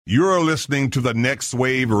You're listening to the Next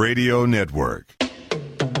Wave Radio Network. Everybody,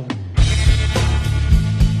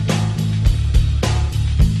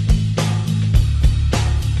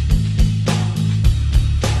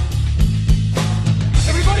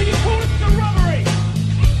 you call it the robbery!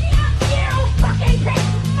 You fucking big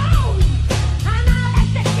moan! And I'll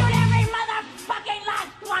execute every motherfucking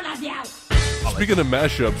last one of you! Speaking of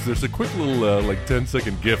mashups, there's a quick little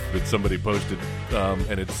 10-second GIF that somebody posted,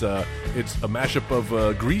 and it's a mashup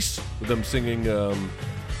of Grease with them singing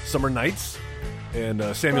 "Summer Nights" and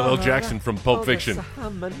Samuel L. Jackson from Pulp Fiction,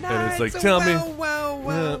 and it's like, "Tell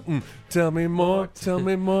me, tell me more, tell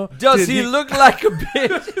me more." Does he look like a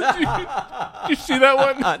bitch? Did you see that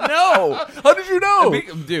one? No. How did you know?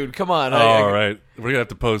 Dude, come on. All right, we're gonna have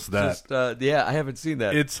to post that. Yeah, I haven't seen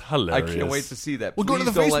that. It's hilarious. I can't wait to see that. We'll go to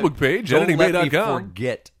the Please don't Facebook page, don't let me editingbay.com.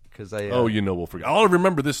 forget, because I. Oh, we'll forget. I'll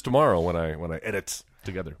remember this tomorrow when I edit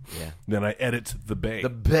together. Yeah. Then I edit the bay. The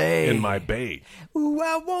bay. In my bay. Ooh,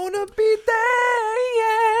 I wanna be there,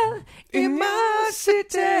 yeah, in my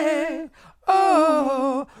city.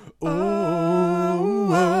 Oh,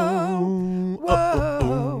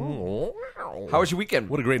 How was your weekend?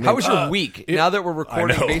 What a great name. How was your week? Now that we're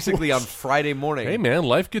recording know. basically on Friday morning. Hey, man,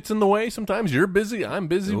 life gets in the way sometimes. You're busy. I'm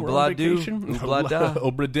busy. We're on vacation. Oobla-da.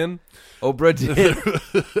 Obra Dinn. Oprah did.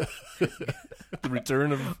 The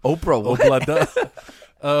return of Oprah. What?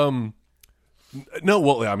 Oblada. No,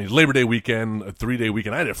 well, I mean, Labor Day weekend, a 3-day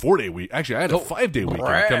weekend. I had a 4-day week. Actually, I had a 5-day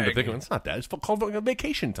weekend. Come to think of it, it's not that. It's called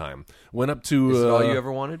vacation time. Went up to. Is it all you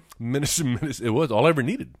ever wanted? Minnesota. It was all I ever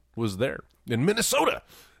needed was there in Minnesota.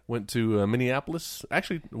 Went to Minneapolis.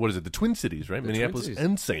 Actually, what is it? The Twin Cities, right? Minneapolis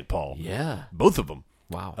and St. Paul. Yeah, both of them.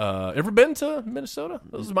 Wow. Ever been to Minnesota?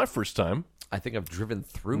 This is my first time. I think I've driven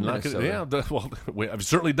through Minnesota. I've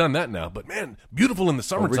certainly done that now. But man, beautiful in the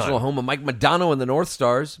summertime. Original home of Mike Modano and the North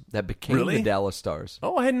Stars that became the Dallas Stars.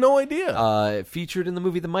 Oh, I had no idea. Featured in the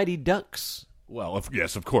movie The Mighty Ducks. Well,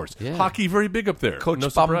 yes, of course. Yeah. Hockey, very big up there. Coach no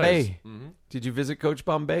Bombay. Mm-hmm. Did you visit Coach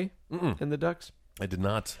Bombay and the Ducks? I did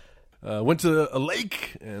not. Went to a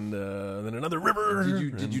lake and then another river.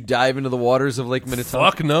 Did you dive into the waters of Lake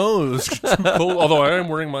Minnetonka? Fuck no. It was too cold. Although I am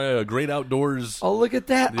wearing my great outdoors. Oh, look at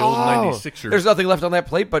that. The old 96 shirt. There's nothing left on that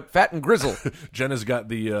plate but fat and grizzle. Jenna's got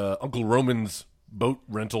the Uncle Roman's boat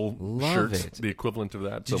rental shirts, the equivalent of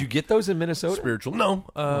that. Did you get those in Minnesota? Spiritual. No.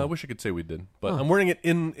 I wish I could say we did. But I'm wearing it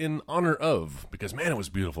in honor of, because, man, it was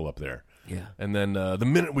beautiful up there. Yeah. And then the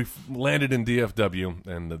minute we landed in DFW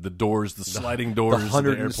and the doors, the sliding doors the of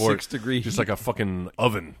 106 the airport, degree just like a fucking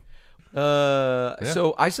oven.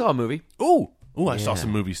 So I saw a movie. Ooh, I saw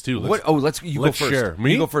some movies too. You go first. Share.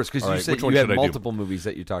 Me? You go first, because All you right, said which one you had should I do? multiple movies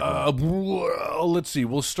that you talked about. Well, let's see.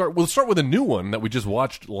 We'll start with a new one that we just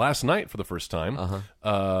watched last night for the first time.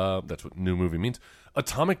 That's what new movie means.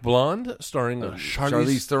 Atomic Blonde, starring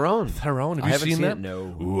Charlize Theron. Have I you haven't seen that? it,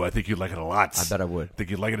 no. Ooh, I think you'd like it a lot. I bet I would. I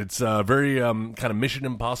think you'd like it. It's very kind of Mission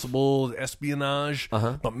Impossible, espionage.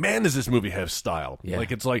 But man, does this movie have style. Yeah.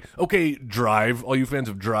 Like, it's like, okay, Drive, all you fans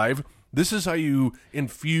of Drive, this is how you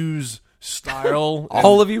infuse style.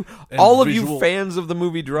 all of you visual fans of the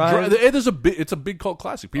movie Drive. It's a big cult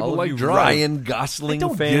classic. People all like of you Drive. Ryan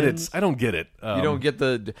Gosling fans. I don't get it. You don't get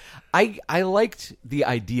the. I liked the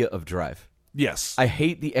idea of Drive. Yes, I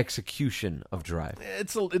hate the execution of Drive.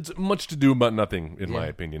 it's much to do about nothing, in my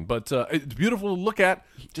opinion. But it's beautiful to look at.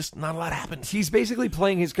 Just not a lot happens. He's basically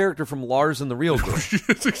playing his character from Lars and the Real Girl.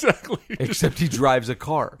 Yes, exactly. Except he drives a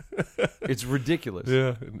car. It's ridiculous.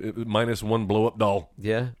 Yeah, minus one blow up doll.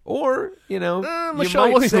 Yeah. Or, you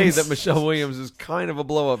Michelle might say Williams. that Michelle Williams is kind of a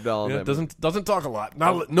blow up doll. in Yeah, that movie. doesn't talk a lot.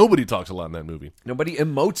 Nobody talks a lot in that movie. Nobody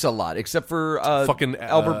emotes a lot except for Fucking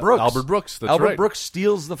Albert Brooks. Albert Brooks. That's Albert right. Brooks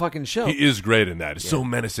steals the fucking show. He is great in that. It's so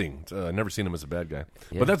menacing. I've never seen him as a bad guy.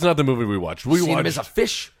 But that's not the movie we watched. We Seen watched him as a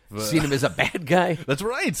fish. Seen him as a bad guy. That's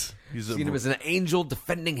right. He's Seen him as an angel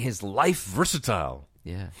defending his life. versatile.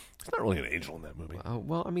 Yeah. He's not really an angel in that movie.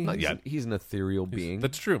 Well, I mean, Not yet. he's an ethereal being.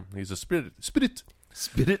 That's true. He's a spirit. Spirit.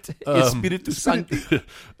 Espiritu Spirit. Santo.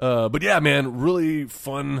 But yeah, man, really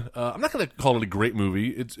fun. I'm not going to call it a great movie.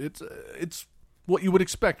 It's what you would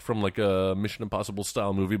expect from like a Mission Impossible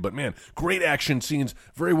style movie. But man, great action scenes,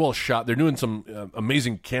 very well shot. They're doing some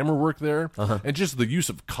amazing camera work there, and just the use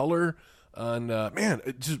of color. And man,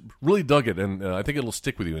 it just really dug it, and I think it'll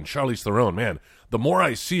stick with you. And Charlize Theron, man, the more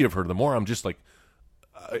I see of her, the more I'm just like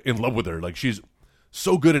in love with her. Like, she's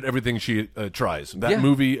so good at everything she tries. That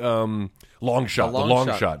movie, Long Shot, The the Long Long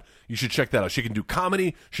Shot. Shot. You should check that out. She can do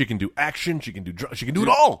comedy, she can do action, she can do it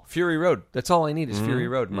all. Fury Road. That's all I need is Fury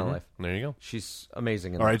Road in my life. There you go. She's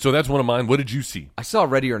amazing. All right, so that's one of mine. What did you see? I saw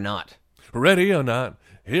Ready or Not. Ready or not,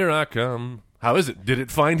 here I come. How is it? Did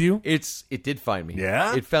it find you? It did find me.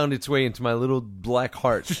 Yeah? It found its way into my little black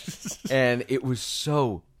heart. And it was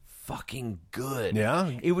so fucking good.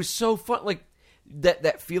 Yeah? It was so fun. Like,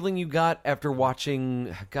 that feeling you got after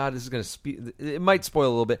watching... God, this is going to... It might spoil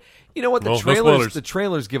a little bit. You know what? No spoilers. The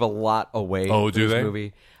trailers give a lot away. Oh, for do this they?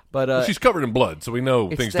 Movie. But Well, she's covered in blood, so we know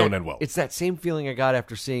things don't end well. It's that same feeling I got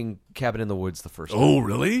after seeing Cabin in the Woods the first time. Oh,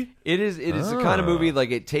 really? It is the kind of movie,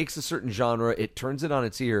 like, it takes a certain genre, it turns it on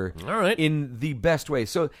its ear. All right. In the best way.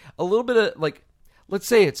 So, a little bit of, like, let's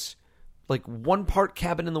say it's, like, 1 part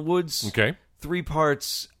Cabin in the Woods. Okay. 3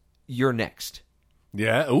 parts You're Next.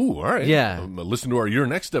 Yeah. Ooh, all right. Yeah. Listen to our Your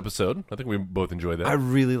Next episode. I think we both enjoyed that. I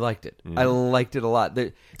really liked it. I liked it a lot.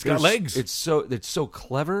 It's got legs. It's so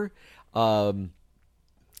clever.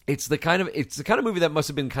 It's the kind of movie that must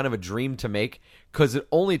have been kind of a dream to make because it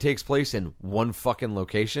only takes place in 1 fucking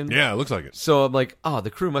location. Yeah, it looks like it. So I'm like, oh, the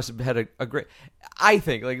crew must have had a great. I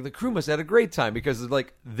think like the crew must have had a great time because it's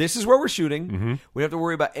like this is where we're shooting. Mm-hmm. We don't have to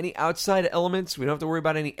worry about any outside elements. We don't have to worry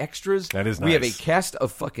about any extras. That is We have a nice. cast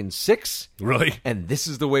of fucking 6. Really? And this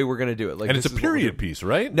is the way we're gonna do it. Like, And it's this a is what we're period doing. piece,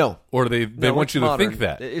 right? No. Or they No, want it's you to modern. think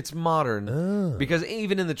that. It's modern because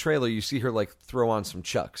even in the trailer you see her like throw on some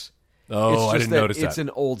Chucks. Oh, It's I just didn't notice It's that. an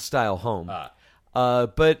old style home,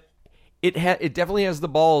 but it definitely has the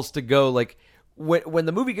balls to go like when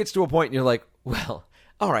the movie gets to a point and you're like, well,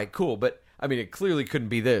 all right, cool, but I mean, it clearly couldn't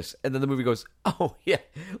be this, and then the movie goes, oh yeah,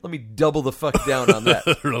 let me double the fuck down on that,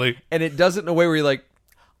 Really? and it does it in a way where you're like,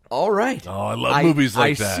 all right, Oh, I love movies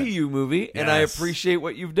like I that. see you, movie, and I Yes. appreciate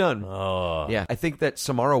what you've done. Oh. Yeah, I think that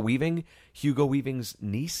Samara Weaving, Hugo Weaving's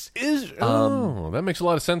niece, That makes a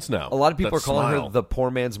lot of sense now. a lot of people That are calling smile. her the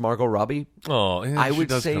poor man's Margot Robbie. Oh, yeah, I she would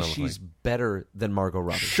does say kinda look she's like- better than Margot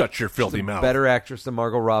Robbie. Shut your filthy She's a mouth. better actress than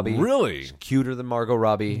Margot Robbie. Really? She's cuter than Margot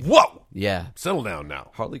Robbie. Whoa! Yeah. Settle down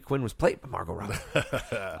now. Harley Quinn was played by Margot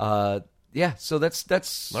Robbie. Yeah, so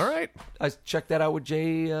that's All right. I checked that out with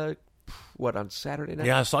Jay on Saturday night?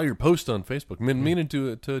 Yeah, I saw your post on Facebook. Been meaning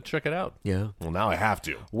to check it out. Yeah. Well, now I have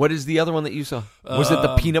to. What is the other one that you saw? Was it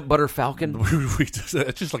the peanut butter falcon? It's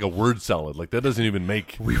just like a word salad. Like that doesn't even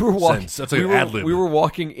make We were walking. sense. That's like an ad lib. We were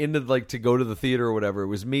walking into like to go to the theater or whatever. It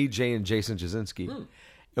was me, Jay, and Jason Jasinski,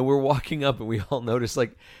 and we're walking up, and we all noticed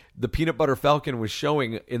like the peanut butter falcon was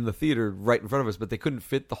showing in the theater right in front of us, but they couldn't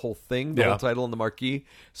fit the whole thing, the Yeah. whole title on the marquee,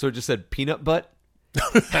 so it just said peanut butt,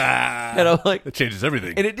 and I'm like, It changes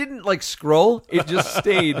everything. and it didn't like scroll; it just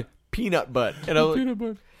stayed peanut butt, and I was like,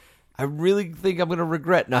 butter. I really think I'm going to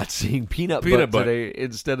regret not seeing peanut Peanut butt butt. today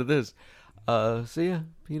instead of this. So yeah,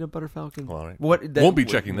 peanut butter falcon. All right. What Won't be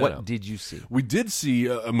checking that What out. did you see? We did see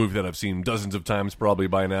a movie that I've seen dozens of times, probably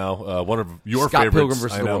by now. One of your Scott favorites. Pilgrim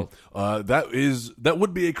versus I the know. World. That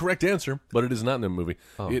would be a correct answer, but it is not in the movie.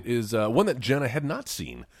 Oh. It is one that Jenna had not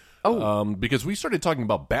seen. Because we started talking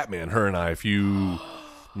about Batman, her and I, a few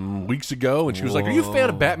weeks ago, and she was like, "Are you a fan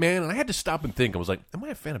of Batman?" And I had to stop and think. I was like, "Am I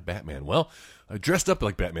a fan of Batman?" Well, I dressed up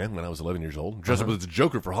like Batman when I was 11 years old. Dressed up as a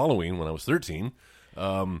Joker for Halloween when I was 13.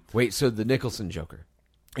 Wait, so the Nicholson Joker,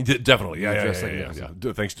 Definitely, yeah. dressed like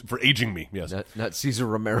Nicholson. Thanks for aging me. Yes. not Caesar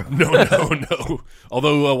Romero. No.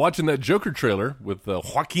 Although watching that Joker trailer with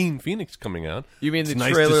Joaquin Phoenix coming out, You mean it's the nice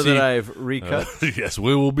to trailer see- that I've recut? yes,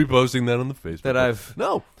 we will be posting that on the Facebook. That I've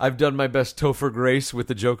no I've done my best Topher Grace with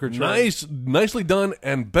the Joker trailer. nicely done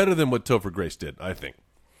and better than what Topher Grace did. I think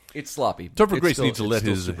It's sloppy. Topher It's Grace still- needs to it's let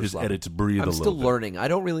still his super sloppy. edits breathe I'm a still little bit. learning. I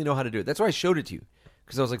don't really know how to do it. That's why I showed it to you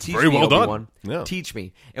because I was like, "Teach very me, well done. Obi-Wan. Yeah. Teach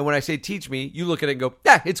me." And when I say "teach me," you look at it and go,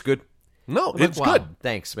 "Yeah, it's good." No, I'm it's like, wow, good.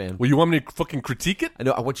 Thanks, man. Well, you want me to fucking critique it? I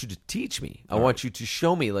know. I want you to teach me. I want you to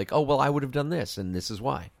show me, like, oh, well, I would have done this, and this is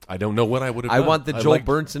why. I don't know what I would have I done. want the Joel liked-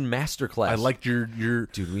 Burnson masterclass. I liked your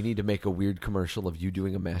Dude, we need to make a weird commercial of you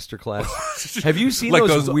doing a masterclass. Have you seen Like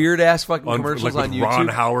those those weird ass fucking on, commercials like on with YouTube? Ron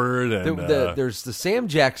Howard and There's the Sam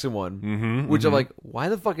Jackson one, which I'm like, why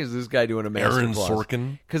the fuck is this guy doing a masterclass? Aaron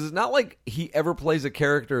Sorkin. Because it's not like he ever plays a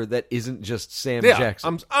character that isn't just Sam yeah,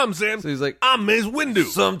 Jackson. I'm Sam. So he's like, I'm Mace Windu.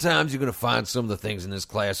 sometimes you're gonna find some of the things in this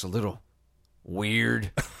class a little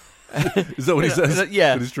weird. Is that what he says?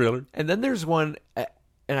 Yeah. in his trailer. And then there's one,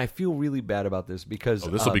 and I feel really bad about this because Oh,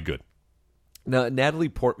 this will be good. Now, Natalie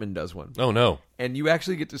Portman does one. Oh no. And you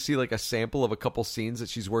actually get to see like a sample of a couple scenes that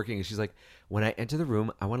she's working, and she's like, when I enter the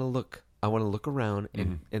room, I want to look around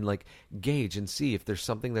and like gauge and see if there's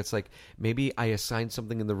something that's like, maybe I assign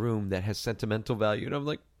something in the room that has sentimental value. And I'm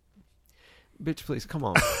like, bitch, please, come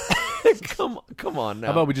on. come on now.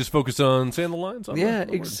 How about we just focus on saying the lines? Yeah,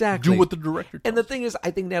 exactly. Do what the director tells And the thing is,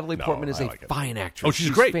 I think Natalie Portman is I a like it. fine actress. Oh, she's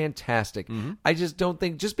great. Fantastic. I just don't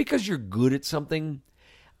think, just because you're good at something,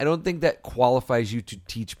 I don't think that qualifies you to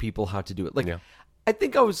teach people how to do it. Like, Yeah. I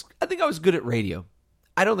think I was good at radio.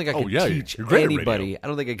 I don't think I could teach you're great at anybody. radio. I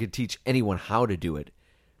don't think I could teach anyone how to do it.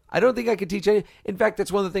 I don't think I could teach any. In fact,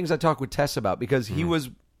 that's one of the things I talk with Tess about because he was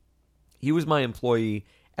my employee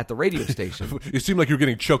at the radio station. It seemed like you were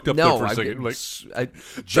getting choked up there for a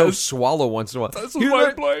second. Joe swallow once in a while. This is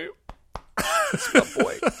my play. It's my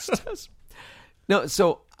boy. It's Tess. No,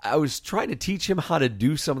 so I was trying to teach him how to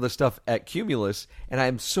do some of the stuff at Cumulus, and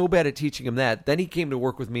I'm so bad at teaching him that. Then he came to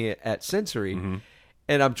work with me at Sensory,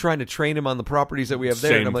 and I'm trying to train him on the properties that we have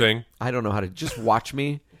there. Same and I'm thing. Like, I don't know how to. Just watch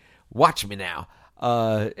me. Watch me now.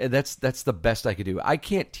 And that's the best I could do. I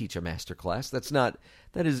can't teach a master class.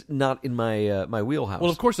 That is not in my my wheelhouse.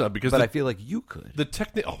 Well, of course not, because but I feel like you could. The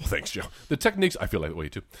technique. Oh, thanks, Joe. The techniques. I feel like that way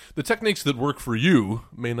too. The techniques that work for you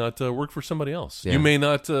may not work for somebody else. Yeah. You may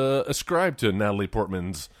not ascribe to Natalie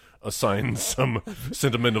Portman's assign some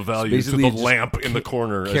sentimental value to Basically, the lamp in the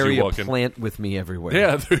corner as Carry you a walk in. plant with me everywhere.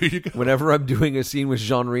 Yeah, there you go. Whenever I'm doing a scene with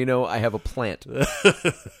Jean Reno, I have a plant.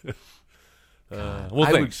 Well,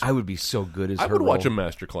 thanks. I would be so good as I her would watch a role.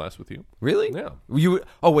 master class with you. Really? Yeah. You would?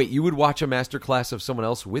 Oh wait, you would watch a master class of someone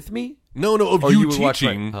else with me? No, of Or you would watch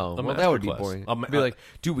my- teaching. Oh, a well, master that would be class. boring. A Be like,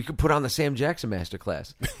 dude, we could put on the Sam Jackson master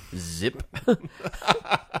class. Zip.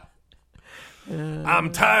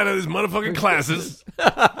 I'm tired of these motherfucking classes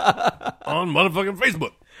on motherfucking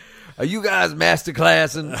Facebook. Are you guys master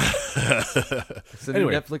classing? It's the new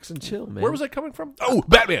Anyway. Netflix and chill, man. Where was I coming from? Oh,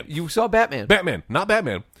 Batman. You saw Batman? Batman, not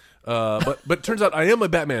Batman. But it turns out I am a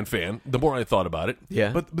Batman fan. The more I thought about it,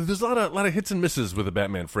 Yeah. But there's a lot of hits and misses with the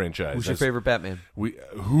Batman franchise. Who's your favorite Batman?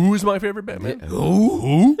 Who is my favorite Batman? Yeah.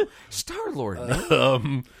 Who? Star Lord.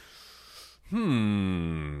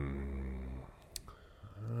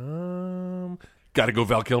 Man. Gotta go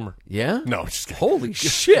Val Kilmer. Yeah. No, just kidding. Holy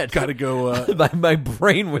shit! Gotta go. my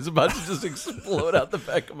brain was about to just explode out the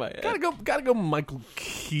back of my head. Gotta go. Michael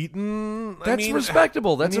Keaton. That's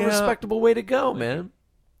respectable. That's a yeah. respectable way to go, man.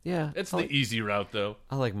 Yeah, It's the easy route, though.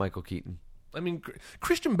 I like Michael Keaton. I mean,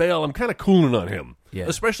 Christian Bale, I'm kind of cooling on him. Yeah.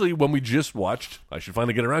 Especially when we just watched, I should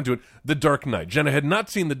finally get around to it, The Dark Knight. Jenna had not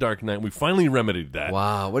seen The Dark Knight. We finally remedied that.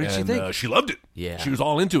 Wow, what did she think? She loved it. Yeah. She was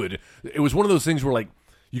all into it. It was one of those things where, like,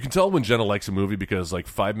 you can tell when Jenna likes a movie because, like,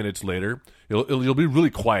 5 minutes later, you'll be really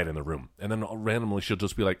quiet in the room. And then randomly she'll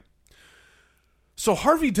just be like, so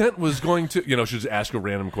Harvey Dent was going to, she'll just ask a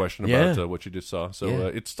random question about what she just saw. So Yeah.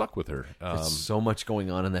 it stuck with her. There's so much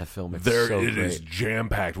going on in that film. It's It so is great.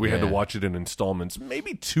 jam-packed. We had to Yeah. watch it in installments.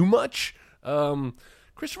 Maybe too much.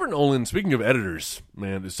 Christopher Nolan, speaking of editors,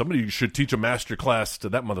 man, somebody should teach a master class to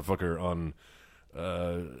that motherfucker on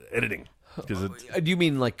editing. Do Do you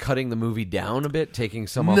mean like cutting the movie down a bit, taking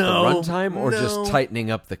some off the runtime, or just tightening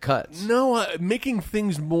up the cuts? No, making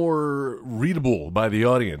things more readable by the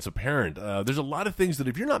audience, apparent. There's a lot of things that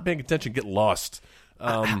if you're not paying attention, get lost.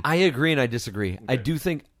 I agree and I disagree.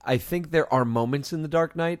 Okay. I think there are moments in The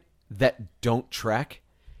Dark Knight that don't track,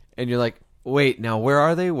 and you're like, wait, now where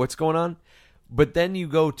are they? What's going on? But then you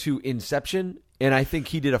go to Inception, and I think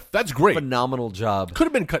he did a That's great. phenomenal job. Could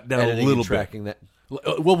have been cut down a editing little and tracking bit. that.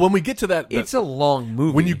 Well, when we get to that, It's a long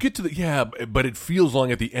movie. when you get to but it feels long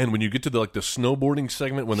at the end when you get to the snowboarding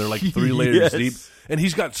segment when they're like 3 layers Yes. deep, and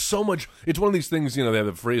he's got so much. It's one of these things, they have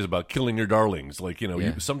the phrase about killing your darlings. Like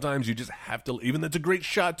Yeah. sometimes you just have to. Even though it's a great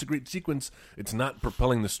shot, it's a great sequence. It's not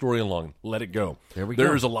propelling the story along. Let it go. There we go.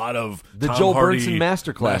 There's a lot of The Tom Joel Hardy Burnson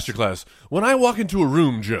masterclass. Masterclass. When I walk into a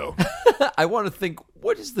room, Joe, I want to think,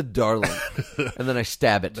 what is the darling? And then I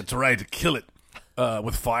stab it. that's right, kill it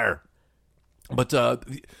with fire. But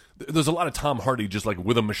there's a lot of Tom Hardy just like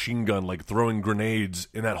with a machine gun, like throwing grenades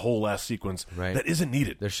in that whole last sequence. Right. That isn't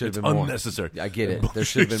needed. There should have It's been more. unnecessary. I get it. There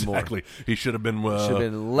should have been more. Exactly. He should have been, Should have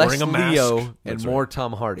been less wearing a mask. Leo and That's more right.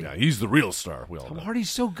 Tom Hardy. Yeah, he's the real star. We all Tom know. Hardy's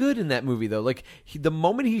so good in that movie, though. Like the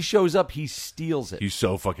moment he shows up, he steals it. He's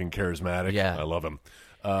so fucking charismatic. Yeah. I love him.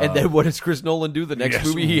 And then what does Chris Nolan do? The next yes,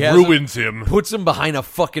 movie he has ruins him. puts him behind a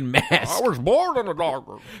fucking mask. was born in the dark.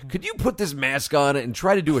 Could you put this mask on and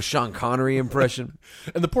try to do a Sean Connery impression?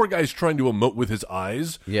 And the poor guy's trying to emote with his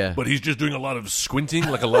eyes. Yeah. But he's just doing a lot of squinting,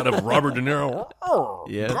 like a lot of Robert De Niro.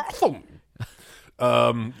 Yeah. Gotham.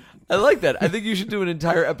 I like that. I think you should do an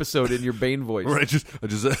entire episode in your Bane voice. Right, just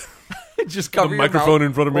Just a cover your microphone mouth.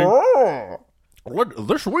 in front of me.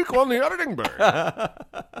 This week on the editing bay,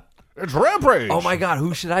 it's Rampage. Oh my God,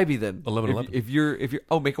 who should I be then? 11-11. If you're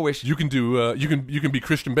Make a Wish. You can do you can be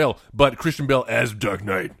Christian Bale, but Christian Bale as Dark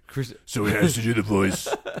Knight. So he has to do the voice.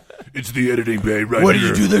 It's the editing bay right What here.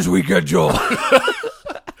 did you do this weekend, Joel?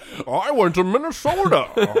 I went to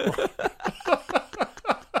Minnesota.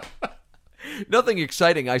 Nothing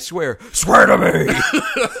exciting, I swear. Swear to me.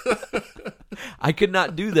 I could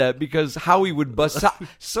not do that because Howie would bust.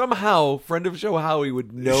 Somehow, friend of show Howie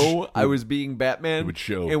would know I was being Batman. He would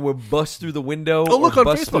show. And would bust through the window. Oh, look or on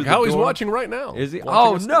bust through Facebook. the Howie's door. watching right now. Is he? Watching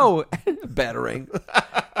Oh, us. no. Battering.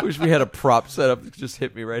 Wish we had a prop set up that just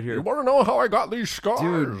hit me right here. You want to know how I got these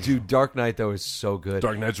scars? Dude, Dark Knight, though, is so good.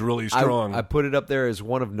 Dark Knight's really strong. I put it up there as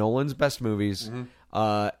one of Nolan's best movies,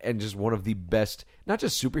 and just one of the best, not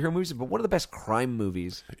just superhero movies, but one of the best crime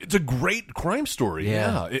movies. It's a great crime story.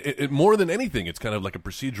 Yeah. It more than anything, it's kind of like a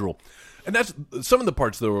procedural. And that's some of the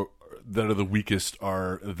parts that are the weakest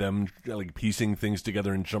are them like piecing things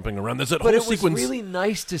together and jumping around. There's that But whole it was sequence. really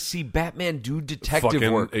nice to see Batman do detective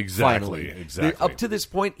Fucking work. exactly, finally. exactly. Up to this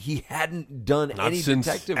point, he hadn't done Not any since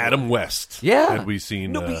detective Adam work. West. Yeah, had we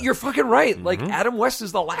seen? No, but you're fucking right. Like Adam West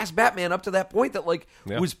is the last Batman up to that point that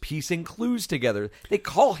Yeah. was piecing clues together. They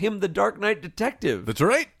call him the Dark Knight Detective. That's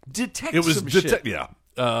right. Detect It was some shit. yeah.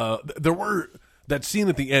 There were that scene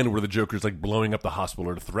at the end where the Joker's like blowing up the hospital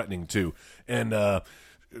or threatening to, and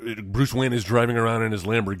Bruce Wayne is driving around in his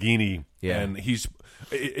Lamborghini, and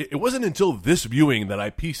it wasn't until this viewing that I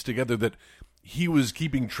pieced together that he was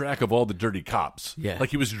keeping track of all the dirty cops. Yeah. Like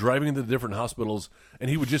he was driving to the different hospitals, and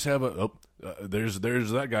he would just have there's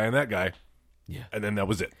that guy and that guy, Yeah. and then that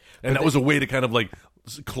was it. And that was a way to kind of like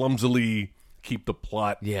clumsily keep the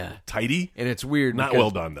plot tidy. And it's weird. Not because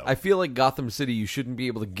well done, though. I feel like Gotham City, you shouldn't be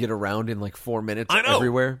able to get around in like 4 minutes I know.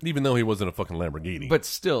 everywhere. Even though he wasn't a fucking Lamborghini. But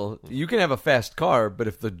still, you can have a fast car, but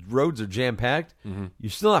if the roads are jam packed,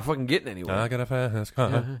 you're still not fucking getting anywhere. I got a fast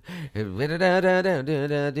car. Into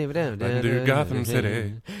Gotham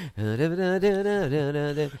City.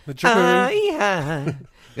 The Joker.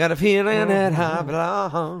 I got a feeling that I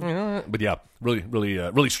belong. But yeah,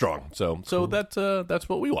 really strong. So that's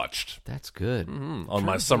what we watched That's good. on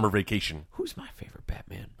my summer vacation. Who's my favorite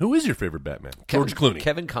Batman? Who is your favorite Batman? George Clooney.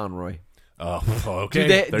 Kevin Conroy. Okay,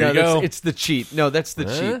 Dude, there you go. It's the cheat. No, that's the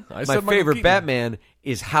cheat. I My said Michael favorite Keaton. Batman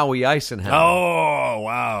is Howie Eisenhower. Oh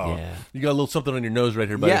wow! Yeah. You got a little something on your nose right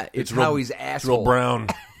here, buddy. Yeah, it's real, Howie's it's real asshole. brown.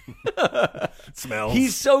 It smells.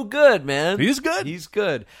 He's so good, man. He's good. He's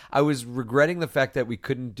good. I was regretting the fact that we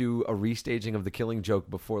couldn't do a restaging of The Killing Joke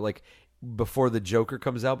before the Joker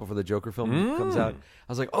comes out, before the Joker film comes out.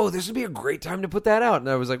 I was like, oh, this would be a great time to put that out. And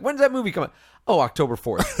I was like, when's that movie come out? Oh, October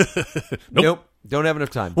 4th. Nope. Don't have enough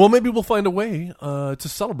time. Well, maybe we'll find a way to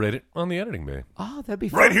celebrate it on the editing bay. Oh, that'd be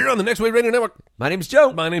fun. Right here on the Next Wave Radio Network. My name's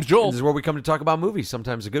Joe. My name's Joel. And this is where we come to talk about movies.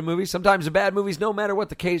 Sometimes the good movies, sometimes the bad movies. No matter what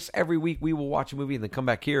the case, every week we will watch a movie and then come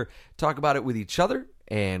back here, talk about it with each other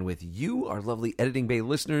and with you, our lovely Editing Bay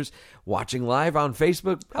listeners, watching live on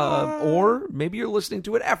Facebook, or maybe you're listening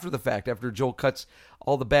to it after the fact, after Joel cuts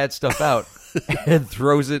all the bad stuff out and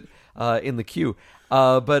throws it in the queue.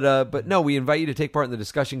 But no, we invite you to take part in the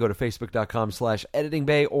discussion. Go to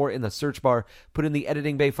facebook.com/editingbay or in the search bar, put in the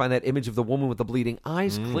Editing Bay, find that image of the woman with the bleeding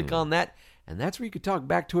eyes, click on that, and that's where you could talk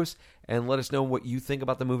back to us and let us know what you think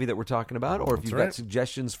about the movie that we're talking about, or if you've got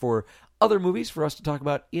suggestions for other movies for us to talk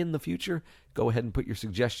about in the future, go ahead and put your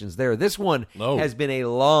suggestions there. This one has been a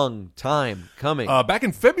long time coming. Back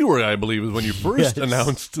in February, I believe, is when you first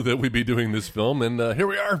announced that we'd be doing this film, and here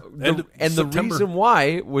we are. The reason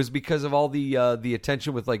why was because of all the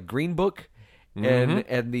attention with like Green Book and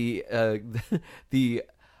the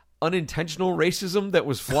unintentional racism that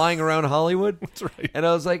was flying around Hollywood. That's right. And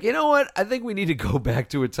I was like, you know what? I think we need to go back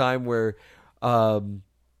to a time where,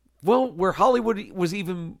 where Hollywood was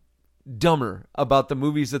even dumber about the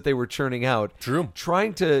movies that they were churning out. True.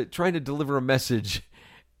 Trying to deliver a message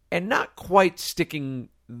and not quite sticking.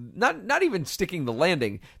 Not even sticking the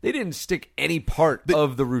landing. They didn't stick any part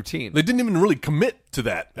of the routine. They didn't even really commit to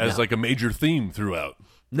that as like a major theme throughout.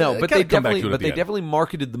 No, It but kinda they come back definitely to it at the end. definitely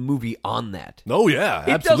marketed the movie on that. Oh yeah,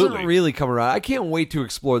 It absolutely. doesn't really come around. I can't wait to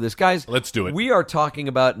explore this, guys. Let's do it. We are talking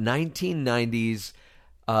about 1990s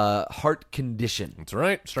Heart Condition. That's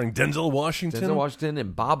right. Starring Denzel Washington. Denzel Washington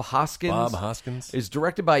and Bob Hoskins. Bob Hoskins. Is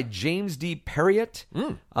directed by James D. Perriott,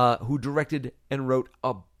 who directed and wrote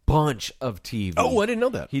a bunch of TV. Oh, I didn't know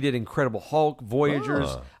that. He did Incredible Hulk,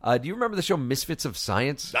 Voyagers. Do you remember the show Misfits of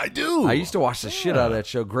Science? I do. I used to watch the shit out of that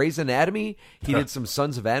show. Grey's Anatomy. He did some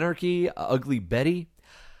Sons of Anarchy, Ugly Betty.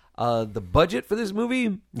 The budget for this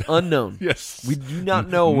movie, unknown. Yes. We do not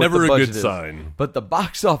know what Never the a budget good is. sign. But the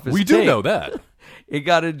box office We do tank, know that. It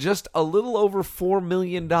got just a little over $4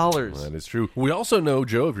 million. That is true. We also know,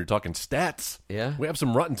 Joe, if you're talking stats, Yeah? we have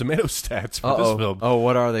some Rotten Tomatoes stats for this film. Oh,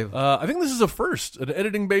 what are they? I think this is a first, an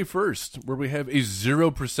Editing Bay first, where we have a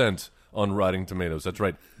 0% on Rotten Tomatoes. That's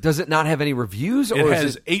right. Does it not have any reviews? It Or has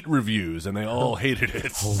is it... 8 reviews, and they all hated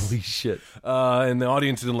it. Holy shit. And the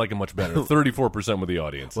audience didn't like it much better. 34% with the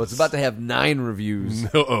audience. Well, it's about to have 9 reviews.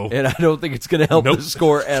 Uh-oh. And I don't think it's going to help Nope. the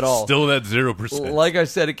score at all. Still at 0%. Like I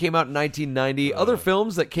said, it came out in 1990. Other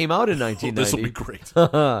films that came out in 1990. This will be great.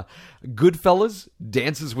 Goodfellas,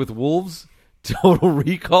 Dances with Wolves, Total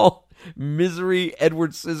Recall, Misery,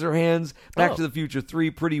 Edward Scissorhands, Back to the Future 3,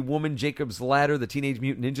 Pretty Woman, Jacob's Ladder, The Teenage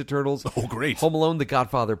Mutant Ninja Turtles. Oh, great. Home Alone, The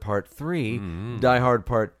Godfather Part 3, Die Hard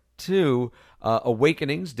Part 2,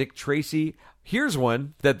 Awakenings, Dick Tracy. Here's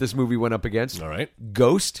one that this movie went up against. All right.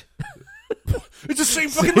 Ghost. It's the same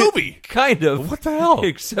fucking movie. Kind of. What the hell?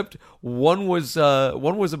 Except one was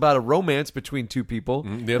about a romance between two people, The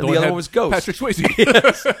and other, the other had one was Ghost. Patrick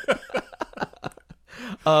Swayze.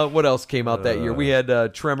 What else came out that year? We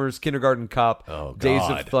had Tremors, Kindergarten Cop, Oh, Days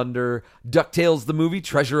God. of Thunder, DuckTales the movie,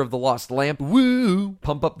 Treasure of the Lost Lamp, Woo.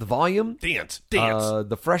 Pump Up the Volume, Dance.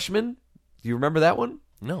 The Freshman. Do you remember that one?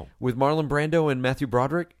 No. With Marlon Brando and Matthew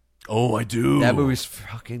Broderick? Oh, I do. That movie's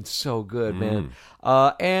fucking so good, man.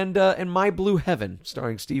 And My Blue Heaven,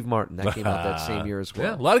 starring Steve Martin. That came out that same year as well.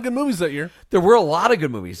 Yeah, a lot of good movies that year. There were a lot of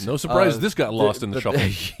good movies. No surprise this got lost in the shuffle.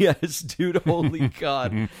 Yes, dude. Holy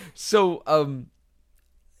God. So,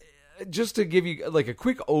 just to give you like a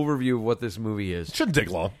quick overview of what this movie is. Shouldn't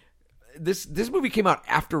take long. This movie came out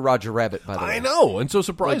after Roger Rabbit, by the way. I know, and so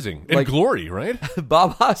surprising. And like- Glory, right?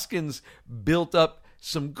 Bob Hoskins built up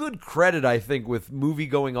some good credit, I think, with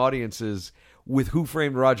movie-going audiences with Who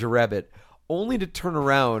Framed Roger Rabbit, only to turn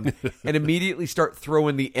around and immediately start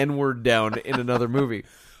throwing the N-word down in another movie.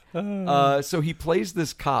 So he plays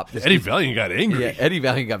this cop. Eddie Valiant got angry. Yeah, Eddie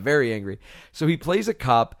Valiant got very angry. So he plays a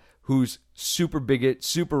cop who's super bigot,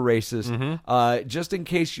 super racist. Just in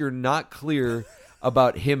case you're not clear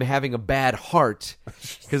about him having a bad heart,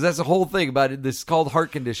 because that's the whole thing about it. This is called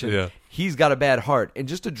heart condition. Yeah. He's got a bad heart. And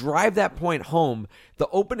just to drive that point home, the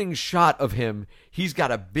opening shot of him, he's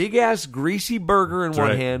got a big-ass greasy burger in one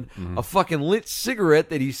right. hand, a fucking lit cigarette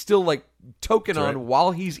that he's still, like, toking on right.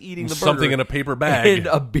 while he's eating the burger. Something in a paper bag. And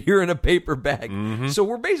a beer in a paper bag. So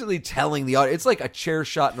we're basically telling the audience, it's like a chair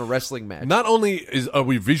shot in a wrestling match. Not only are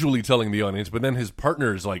we visually telling the audience, but then his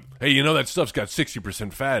partner is like, hey, you know that stuff's got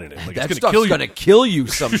 60% fat in it. Like, that it's stuff's going to kill you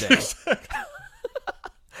someday.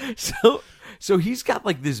 So he's got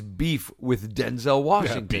like this beef with Denzel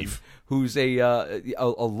Washington, beef. who's a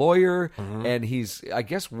lawyer, and he's, I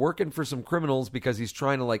guess, working for some criminals because he's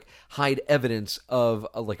trying to like hide evidence of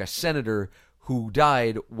like a senator who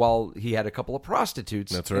died while he had a couple of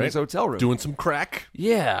prostitutes That's in right. his hotel room. Doing some crack.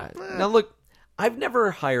 Yeah. Now look, I've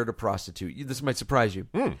never hired a prostitute. This might surprise you.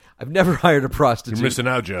 I've never hired a prostitute. You're missing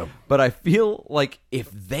out, Joe. But I feel like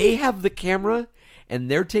if they have the camera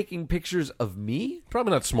and they're taking pictures of me,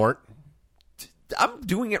 Probably not smart. I'm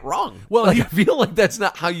doing it wrong. Well, Like, I feel like that's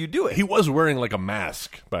not how you do it. He was wearing like a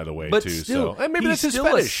mask, by the way, but too. still, So and maybe he's that's his still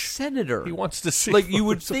fetish. a senator. He wants to see. Like, you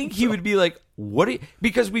would think he would be like, what?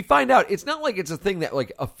 Because we find out it's not like it's a thing that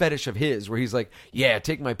like a fetish of his where he's like, yeah,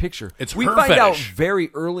 take my picture. It's we her find out fetish. very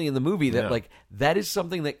early in the movie that Yeah. like that is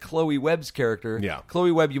something that Chloe Webb's character. Yeah.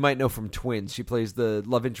 Chloe Webb, you might know from Twins. She plays the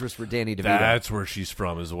love interest for Danny DeVito. That's where she's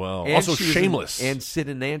from as well. And Also, she was in- Shameless. and Sid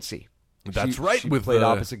and Nancy. That's She- right. She with played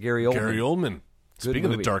opposite Gary Oldman. Gary Oldman. Speaking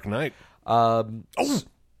of movie. the Dark Knight.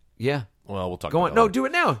 Yeah. Well, we'll talk Go about on. No, that. do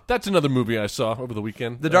it now. That's another movie I saw over the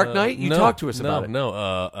weekend. The Dark Knight? You talked to us about it.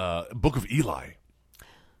 No, Book of Eli.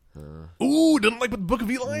 Ooh, didn't like the Book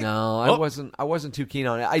of Eli? No, I wasn't too keen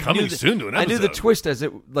on it. I Coming knew soon to an I knew the episode. twist as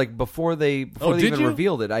it like before they did even you?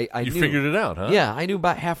 revealed it. I You knew. figured it out, huh? Yeah, I knew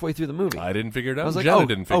about halfway through the movie. I didn't figure it out. I was like, Jenna oh,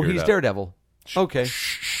 didn't figure it he's out. Daredevil. Okay.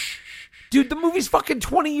 Dude, the movie's fucking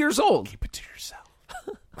 20 years old. Keep it to yourself.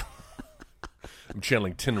 I'm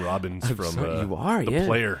channeling Tin Robbins from you are, The yeah.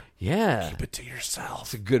 Player. Yeah. Keep it to yourself.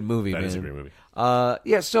 It's a good movie, man. That is a great movie.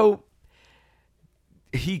 Yeah, so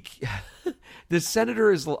the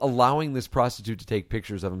senator is allowing this prostitute to take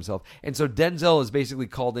pictures of himself, and so Denzel is basically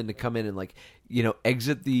called in to come in and like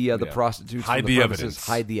exit the prostitutes, Hide from the premises, evidence.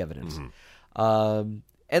 hide the evidence,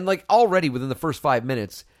 and like already within the first 5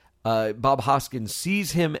 minutes. Bob Hoskins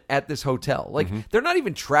sees him at this hotel. Like they're not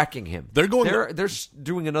even tracking him. They're going- They're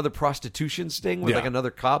doing another prostitution sting with Yeah. like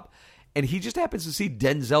another cop, and he just happens to see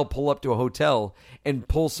Denzel pull up to a hotel and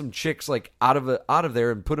pull some chicks like out of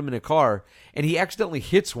there and put them in a car, and he accidentally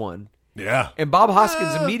hits one. Yeah. And Bob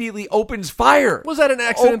Hoskins immediately opens fire. Was that an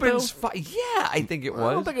accident, Opens though? fire. Yeah, I think it was.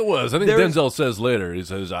 I don't think it was. I think There's- Denzel says later, he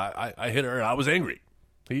says, I hit her and I was angry.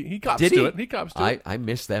 He cops Did to he? it. He cops to it. I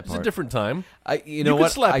missed that It's part. a different time. You know could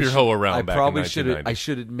what? slap your hoe around I back probably in should. 1990. I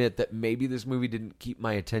should admit that maybe this movie didn't keep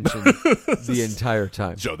my attention the entire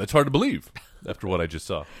time. Joe, that's hard to believe after what I just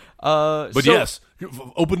saw. But yes,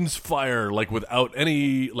 opens fire like without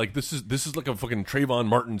any like this is like a fucking Trayvon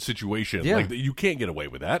Martin situation. Yeah. Like you can't get away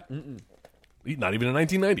with that. Not even in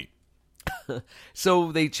 1990.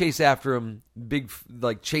 So they chase after him. Big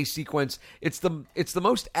like chase sequence. It's the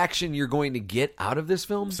most action you're going to get out of this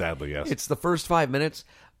film. Sadly, yes. It's the first 5 minutes,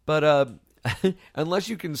 but unless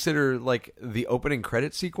you consider like the opening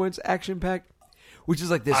credit sequence action packed, which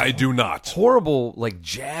is like this. I do not. Horrible like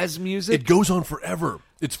jazz music. It goes on forever.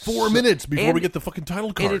 It's 4 minutes before we get the fucking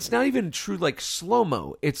title card. And it's not even true like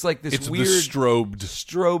slow-mo. It's like this It's weird the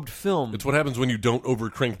strobed film. It's what happens when you don't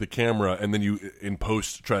overcrank the camera and then you, in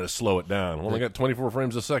post, try to slow it down. Well, I got 24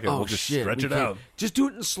 frames a second. We'll just shit, stretch we it can't- out. Just do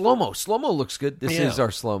it in slow-mo. Slow-mo looks good. This Yeah. is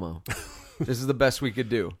our slow-mo. This is the best we could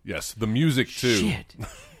do. Yes, the music, too. Shit.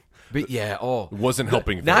 But yeah, It wasn't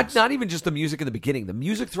helping things. Not even just the music in the beginning. The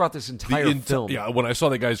music throughout this entire film. Yeah, when I saw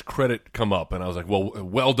that guy's credit come up, and I was like,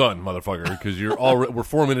 well done, motherfucker, because you're already, we're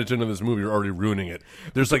 4 minutes into this movie, you're already ruining it.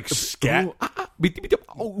 There's like scat.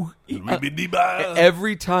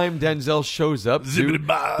 Every time Denzel shows up, dude,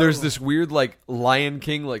 there's this weird like Lion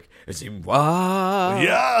King like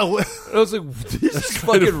Yeah. And I was like, this is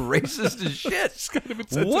fucking racist as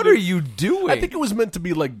shit. What are you doing? I think it was meant to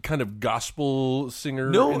be like kind of gospel singer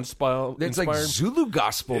inspired. It's like Zulu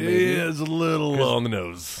gospel, maybe. It is a little on the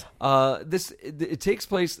nose. It takes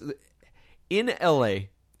place in L.A.,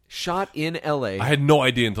 shot in L.A. I had no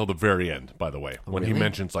idea until the very end, by the way, when he really?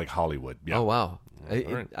 mentions like Hollywood. Yeah. Oh, wow.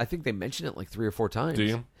 right. I think they mention it like 3 or 4 times. Do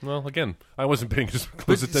you? Well, again, I wasn't paying as But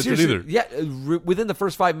close attention seriously, either. Yeah, within the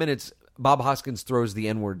first 5 minutes, Bob Hoskins throws the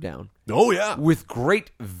N-word down. Oh, yeah. With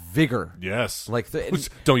great vigor. Yes. Like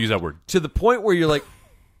Don't use that word. to the point where you're like,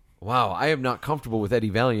 wow, I am not comfortable with Eddie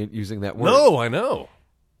Valiant using that word. No, I know.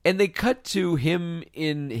 And they cut to him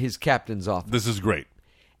in his captain's office. This is great.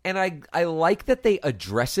 And I like that they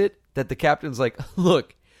address it, that the captain's like,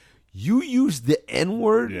 look, you used the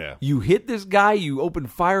N-word. Yeah. You hit this guy. You opened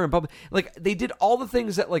fire in public. Like, they did all the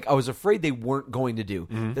things that, like, I was afraid they weren't going to do.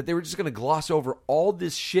 Mm-hmm. That they were just going to gloss over all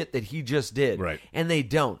this shit that he just did. Right. And they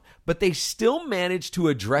don't. But they still managed to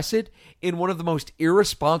address it in one of the most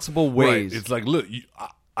irresponsible ways. Right. It's like, look,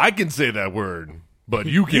 I can say that word, but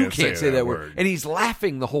you can't say that word. And he's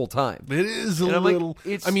laughing the whole time. It is a And I'm like, little.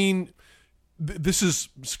 it's- I mean, this is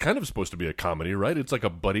kind of supposed to be a comedy, right? It's like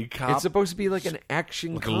a buddy cop. It's supposed to be like an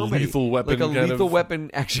action Like a comedy. Lethal Weapon Like a kind Lethal of-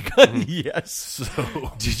 Weapon action comedy. Yes.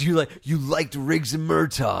 So Did you liked Riggs and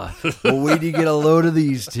Murtaugh? Well, wait till you get a load of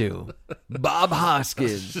these two. Bob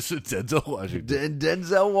Hoskins. Denzel Washington,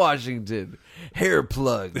 Denzel Washington. Hair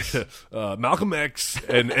plugs. Malcolm X,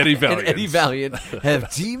 and Eddie Valiant. And Eddie Valiant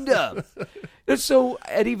have teamed up. So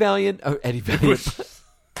Eddie Valiant.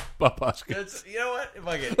 Bob Hoskins. You know what? If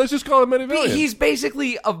I get Let's just call him Eddie Valiant. He's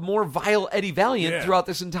basically a more vile Eddie Valiant Yeah. throughout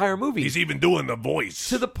this entire movie. He's even doing the voice.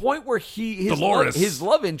 To the point where his Dolores.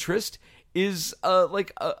 love interest is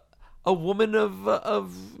like a woman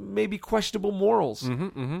of maybe questionable morals,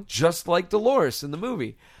 just like Dolores in the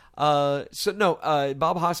movie.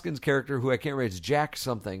 Bob Hoskins' character, who I can't remember, it's Jack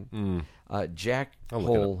something, Jack I'll look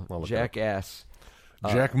it up. Hole, I'll look it Jack Ass,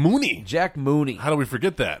 Jack Mooney. Jack Mooney. How do we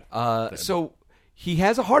forget that? So he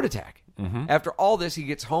has a heart attack. After all this, he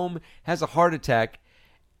gets home, has a heart attack,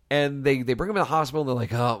 and they bring him to the hospital, and they're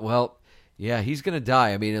like, oh, well, yeah, he's going to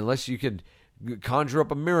die. I mean, unless you could conjure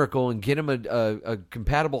up a miracle and get him a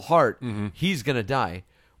compatible heart, he's going to die.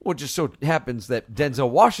 Well, it just so happens that Denzel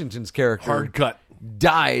Washington's character Hard cut.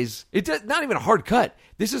 dies. It's not even a hard cut.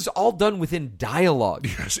 This is all done within dialogue.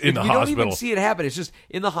 Yes, in the You don't even hospital. see it happen. It's just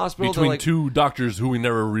in the hospital. they're Between like, two doctors who we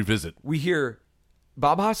never revisit. we hear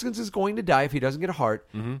Bob Hoskins is going to die if he doesn't get a heart.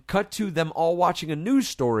 Cut to them all watching a news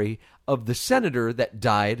story of the senator that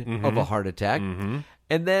died of a heart attack. And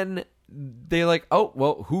then they're like, oh,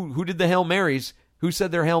 well, who did the Hail Marys? Who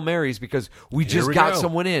said their Hail Marys? Because we just we got go.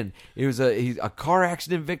 someone in. It was a car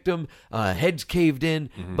accident victim, heads caved in,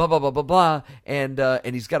 blah, blah, blah, blah, blah. And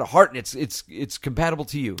he's got a heart, and it's compatible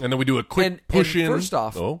to you. And then we do a quick And push in. First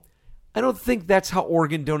off, Oh. I don't think that's how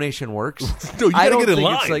organ donation works. No, you I gotta don't get in think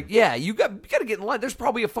line. It's like, yeah, you got to get in line. There's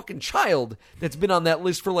probably a fucking child that's been on that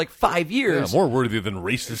list for like 5 Yeah, years. more worthy than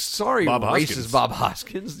racist. Sorry, Bob racist Hoskins. Bob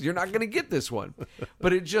Hoskins. You're not going to get this one.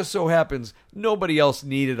 But it just so happens nobody else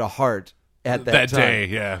needed a heart at that time. day,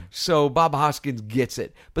 yeah. So Bob Hoskins gets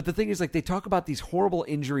it. But the thing is, like, they talk about these horrible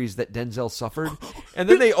injuries that Denzel suffered, and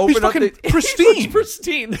then they open up. fucking He pristine. looks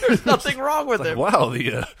pristine. There's nothing wrong with him. Wow,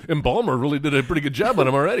 the embalmer really did a pretty good job on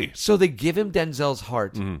him already. So they give him Denzel's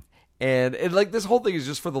heart, And like this whole thing is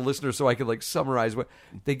just for the listener, so I can like summarize what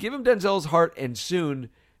they give him Denzel's heart, and soon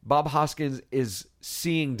Bob Hoskins is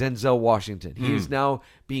seeing Denzel Washington. He is now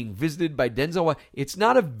being visited by Denzel. It's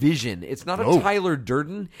not a vision. It's not a Tyler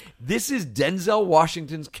Durden. This is Denzel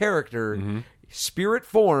Washington's character, spirit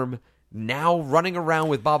form, now running around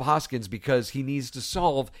with Bob Hoskins because he needs to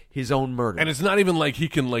solve his own murder. And it's not even like he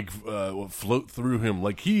can like float through him.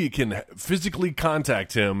 Like he can physically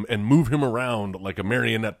contact him and move him around like a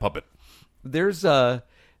marionette puppet. There is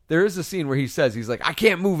a scene where he says, he's like, I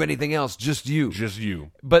can't move anything else, just you. Just you.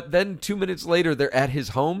 But then 2 minutes later, they're at his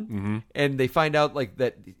home, and they find out like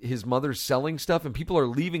that his mother's selling stuff, and people are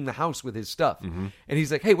leaving the house with his stuff. And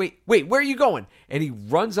he's like, hey, wait, where are you going? And he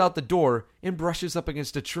runs out the door and brushes up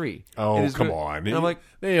against a tree. Oh, come on. And I'm like,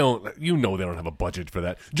 they don't have a budget for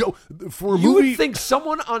that. Joe, for a you movie... would think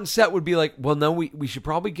someone on set would be like, well, no, we should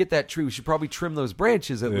probably get that tree. We should probably trim those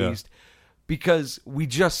branches at least, because we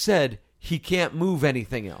just said... he can't move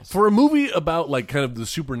anything else. For a movie about like kind of the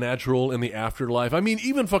supernatural and the afterlife, I mean,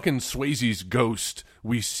 even fucking Swayze's ghost,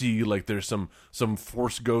 we see like there's some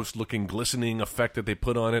Force ghost looking glistening effect that they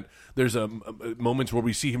put on it. There's moments where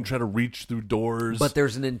we see him try to reach through doors. But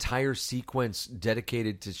there's an entire sequence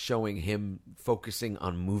dedicated to showing him focusing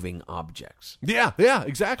on moving objects. Yeah,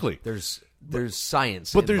 exactly. There's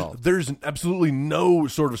science but involved. there's absolutely no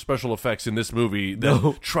sort of special effects in this movie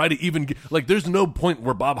that try to even get, like there's no point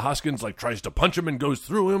where Bob Hoskins like tries to punch him and goes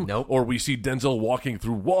through him, or we see Denzel walking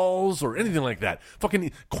through walls or anything like that.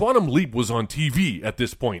 Fucking Quantum Leap was on TV at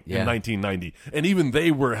this point in 1990, and even they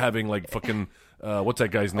were having like fucking what's that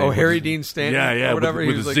guy's name? Oh, Harry Dean Stanton? Yeah, or whatever. with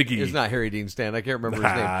he was like, Ziggy. It's not Harry Dean Stanton. I can't remember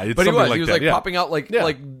his name. It's but he something was. like that, popping out like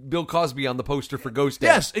Bill Cosby on the poster for Ghost Dad.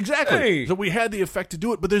 Yes, exactly. Hey. So we had the effect to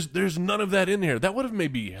do it, but there's none of that in here. That would have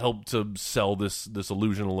maybe helped to sell this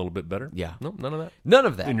illusion a little bit better. Yeah. No, none of that. None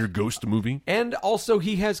of that. In your ghost movie. And also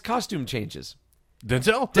he has costume changes.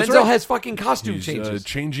 Denzel? Denzel has fucking costume He's, changes.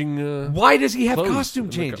 Changing. Why does he have clothes.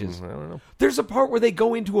 costume changes? I don't know. There's a part where they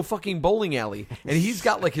go into a fucking bowling alley, and he's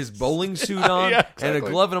got like his bowling suit on Yeah, exactly. and a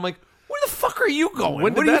glove, and I'm like, where the fuck are you going?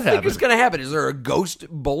 When did what do you that think happen? is going to happen? Is there a ghost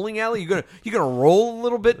bowling alley? You gonna roll a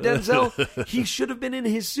little bit, Denzel? He should have been in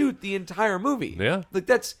his suit the entire movie. Yeah. Like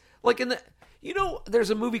that's like in the. You know,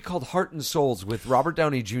 there's a movie called Heart and Souls with Robert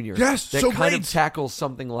Downey Jr. Yes, that so kind great. of tackles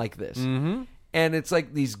something like this. Mm-hmm. And it's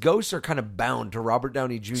like these ghosts are kind of bound to Robert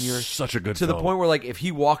Downey Jr. Such a good to film. the point where like if he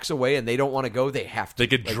walks away and they don't want to go, they have to. They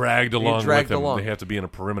get like, dragged they get along dragged with him. along. They have to be in a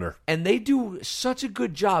perimeter. And they do such a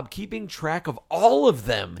good job keeping track of all of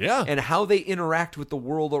them, Yeah. and how they interact with the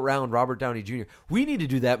world around Robert Downey Jr. We need to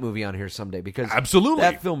do that movie on here someday because Absolutely.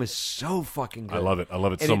 that film is so fucking good. I love it. I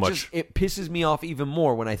love it And so much. It pisses me off even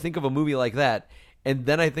more when I think of a movie like that. And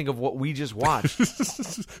then I think of what we just watched.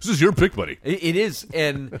 This is your pick, buddy. It is,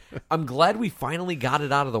 and I'm glad we finally got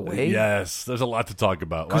it out of the way. Yes, there's a lot to talk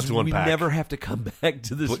about. Lots because to we unpack. never have to come back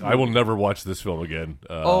to this. I will never watch this film again.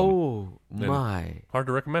 Oh my Hard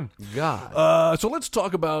to recommend. God! So let's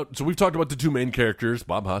talk about. So we've talked about the two main characters,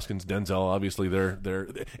 Bob Hoskins, Denzel. Obviously, they're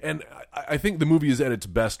and I think the movie is at its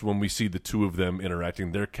best when we see the two of them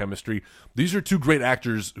interacting. Their chemistry. These are two great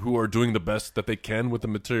actors who are doing the best that they can with the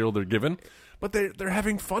material they're given. But they're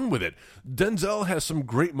having fun with it. Denzel has some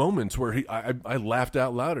great moments where I laughed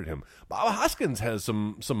out loud at him. Bob Hoskins has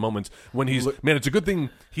some moments when he's man. It's a good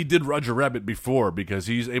thing he did Roger Rabbit before because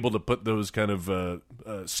he's able to put those kind of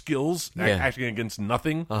skills acting against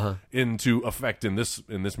nothing into effect in this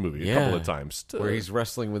movie a couple of times. Where he's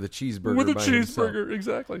wrestling with a cheeseburger. With a by himself. cheeseburger,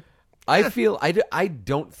 exactly. I feel I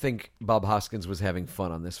don't think Bob Hoskins was having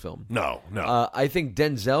fun on this film. No. I think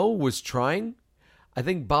Denzel was trying. I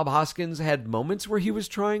think Bob Hoskins had moments where he was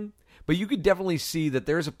trying, but you could definitely see that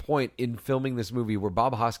there's a point in filming this movie where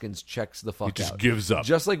Bob Hoskins checks the fuck out. He just gives up.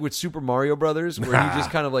 Just like with Super Mario Brothers, where he just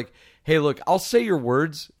kind of like, hey, look, I'll say your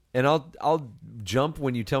words and I'll jump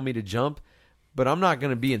when you tell me to jump, but I'm not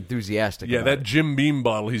going to be enthusitic. Yeah, about that it. Jim Beam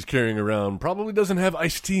bottle he's carrying around probably doesn't have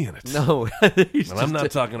iced tea in it. No, he's And I'm just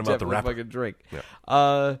not talking about the definitely rapper. fucking drink.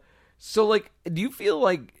 Yeah. So like, do you feel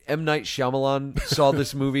like M. Night Shyamalan saw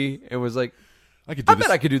this movie and was like, I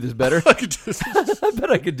bet I could do this better. I could do this. I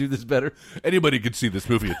bet I could do this better. Anybody could see this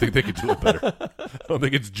movie and think they could do it better. I don't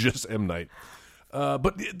think it's just M. Night.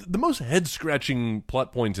 But the most head-scratching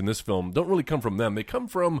plot points in this film don't really come from them. They come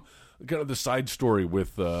from kind of the side story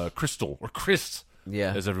with Crystal, or Chris,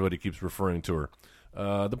 as everybody keeps referring to her.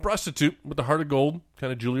 The prostitute with the heart of gold,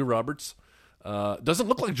 kind of Julia Roberts. Doesn't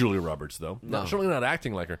look like Julia Roberts, though. No. Certainly not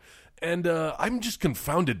acting like her. And I'm just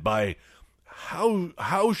confounded by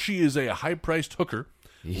how she is a high-priced hooker,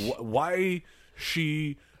 why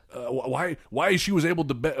she why she was able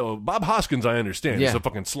to Bob Hoskins, I understand. Yeah. He's a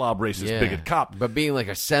fucking slob, racist, bigot cop. But being like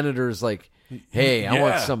a senator is like, hey, I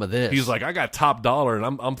want some of this. He's like, I got top dollar,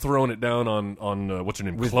 and I'm throwing it down on what's her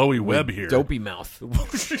name, Chloe Webb here. Dopey mouth.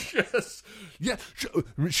 Yes, yeah,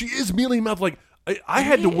 she is mealy mouth. Like I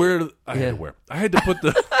had to wear. I had to put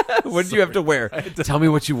the. What did you have to wear? Tell me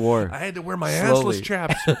what you wore. I had to wear my Slowly. assless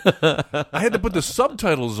chaps. I had to put the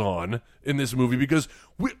subtitles on in this movie because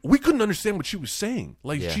we couldn't understand what she was saying.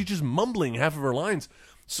 Like she's just mumbling half of her lines.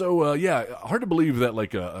 So hard to believe that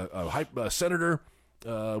like a senator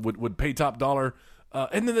would pay top dollar,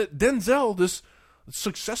 and then Denzel, this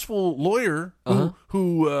successful lawyer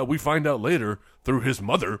who we find out later through his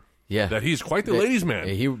mother. Yeah, that he's quite the ladies'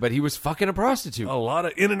 man. But he was fucking a prostitute. A lot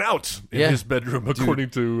of in and outs in his bedroom,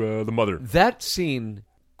 according to the mother. That scene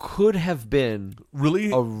could have been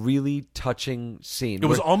really a really touching scene. It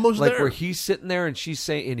was almost like there. where he's sitting there and she's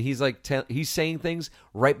saying, and he's like, he's saying things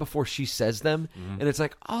right before she says them, and it's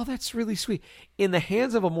like, oh, that's really sweet. In the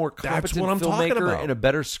hands of a more competent filmmaker and a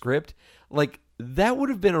better script, like. That would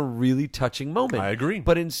have been a really touching moment. I agree.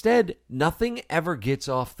 But instead, nothing ever gets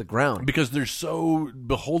off the ground. Because they're so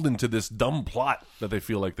beholden to this dumb plot that they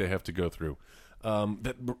feel like they have to go through.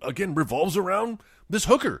 That, again, revolves around this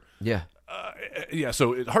hooker. Yeah.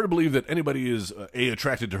 So it's hard to believe that anybody is,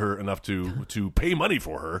 attracted to her enough to pay money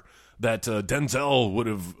for her, that Denzel would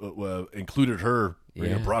have included her,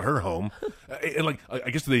 brought her home. And, like, I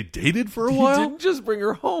guess they dated for a while? He didn't just bring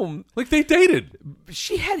her home. Like, they dated.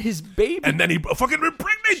 She had his baby. And then he fucking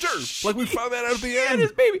impregnated her. Like, we found that out at the end. She had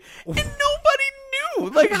his baby. And nobody knew.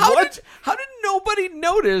 Like, how did nobody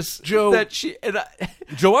notice that she...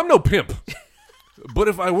 Joe, I'm no pimp. But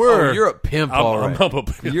if I were... you're a pimp, all right. I'm a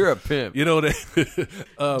pimp. You're a pimp. You know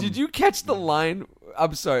what? Did you catch the line...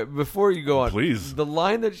 I'm sorry, before you go on. Please. The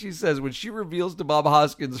line that she says when she reveals to Bob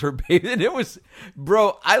Hoskins her baby, and it was...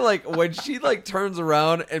 Bro, I like... When she, like, turns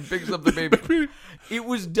around and picks up the baby... It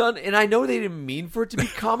was done, and I know they didn't mean for it to be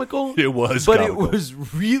comical. It was but comical. It was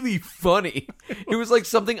really funny. It was like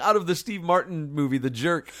something out of the Steve Martin movie, The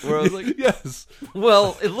Jerk, where I was like... Yes.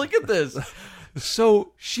 Well, look at this.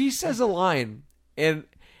 So she says a line... And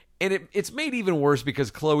it's made even worse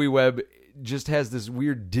because Chloe Webb just has this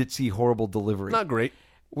weird, ditzy, horrible delivery. Not great.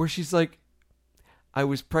 Where she's like, I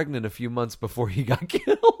was pregnant a few months before he got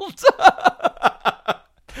killed.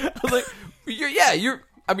 I'm like,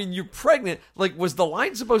 you're pregnant. Like, was the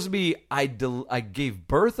line supposed to be, I gave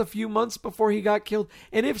birth a few months before he got killed?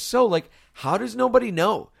 And if so, like, how does nobody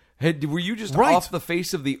know? Were you just off the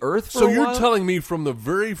face of the earth for a while? So you're telling me from the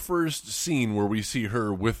very first scene where we see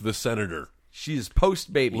her with the senator... She is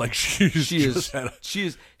post baby. Like she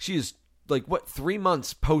is like what 3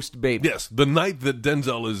 months post baby. Yes, the night that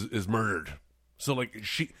Denzel is murdered. So like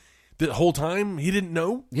the whole time he didn't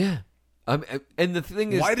know. Yeah, and the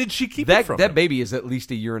thing is, why did she keep that it from that him? baby is at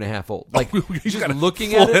least a year and a half old. Like he's just got a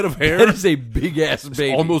looking full at it, head of hair. That is a big ass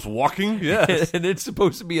baby, almost walking. Yes, and it's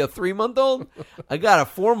supposed to be a 3-month-old. I got a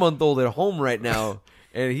 4-month-old at home right now,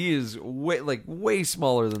 and he is way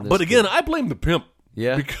smaller than this. But again, kid. I blame the pimp.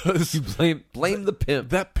 Yeah, because you blame the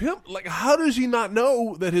pimp. That pimp, like, how does he not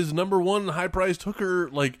know that his number one high-priced hooker,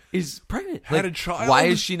 like, is pregnant, had a child? Why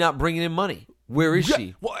is she not bringing in money? Where is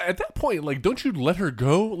she? Well, at that point, like, don't you let her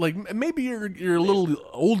go? Like, maybe you're a little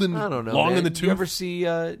old and I don't know, long man. in the tooth.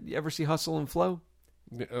 You ever see Hustle and Flow?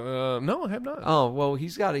 No, I have not. Oh well,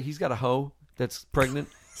 he's got a hoe that's pregnant.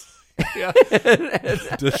 Yeah.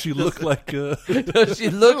 Does she look like? Does she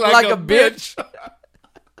look like a bitch?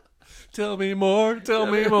 Tell me more. Tell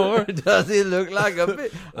me more. Does he look like a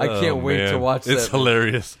bitch? I can't wait to watch that. It's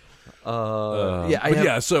hilarious. I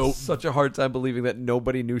have so such a hard time believing that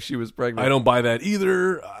nobody knew she was pregnant. I don't buy that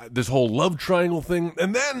either. This whole love triangle thing,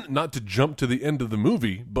 and then not to jump to the end of the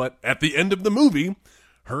movie, but at the end of the movie,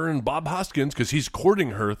 her and Bob Hoskins, because he's courting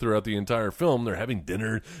her throughout the entire film. They're having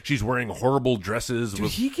dinner. She's wearing horrible dresses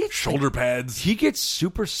with shoulder pads. He gets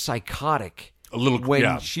super psychotic. A little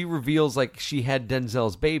when she reveals like she had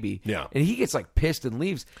Denzel's baby, and he gets like pissed and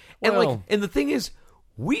leaves. And and the thing is,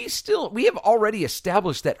 we have already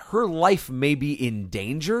established that her life may be in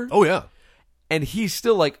danger. Oh yeah, and he's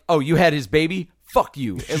still like, "Oh, you had his baby? Fuck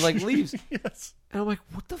you!" and like leaves. Yes, and I'm like,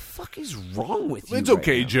 "What the fuck is wrong with you?" It's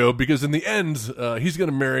okay, Joe, because in the end, he's going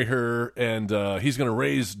to marry her, and he's going to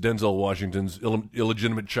raise Denzel Washington's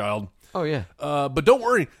illegitimate child. Oh yeah, but don't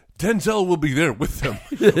worry. Denzel will be there with them,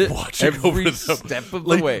 watching every over them. step of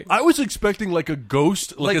the way. I was expecting like a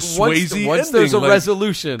ghost, like a Swayze once ending. There's a like,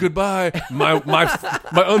 resolution. Goodbye, my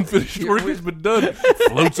unfinished work has been done.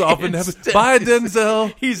 Floats off in heaven. Bye,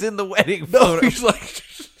 Denzel. He's in the wedding No, photo. he's like,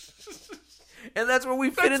 And that's what we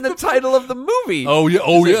fit in the title of the movie. Oh, yeah.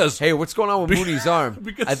 Oh, yes. Hey, what's going on with Mooney's arm?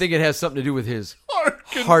 Because- I think it has something to do with his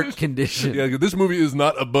heart condition. Yeah, this movie is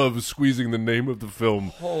not above squeezing the name of the film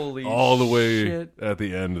Holy all the way shit. at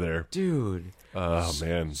the end there. Dude. Oh,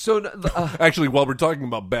 man. So, Actually, while we're talking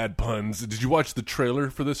about bad puns, did you watch the trailer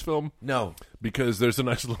for this film? no. Because there's a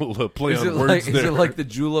nice little play Is on it, words like, there. is it like the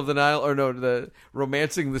Jewel of the Nile? Or no, the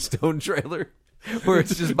Romancing the Stone trailer? Where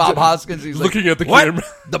it's just Bob Hoskins. He's looking like, at the what? camera.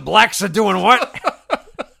 The blacks are doing what?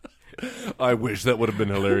 I wish that would have been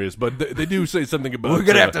hilarious, but they do say something about We're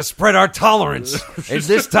going to have to spread our tolerance. And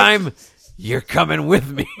this time, you're coming with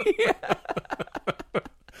me.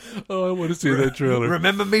 Oh, I want to see that trailer.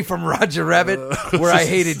 Remember me from Roger Rabbit, where I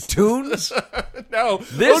hated tunes? No.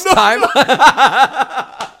 This Oh, no. time...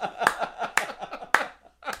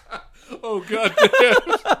 Oh, God damn.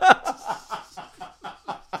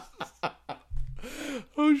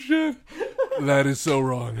 Oh, shit. That is so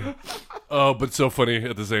wrong. Oh, but so funny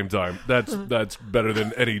at the same time. That's better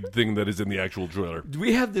than anything that is in the actual trailer.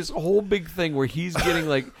 We have this whole big thing where he's getting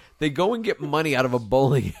like... They go and get money out of a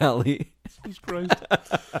bowling alley. Jesus Christ.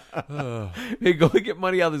 They go and get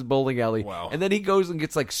money out of this bowling alley. Wow. And then he goes and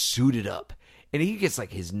gets like suited up. And he gets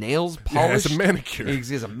like his nails Yeah, polished. it's a manicure. He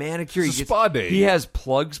has a manicure. It's He a spa day. He has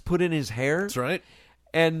plugs put in his hair. That's right.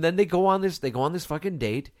 And then they go on this fucking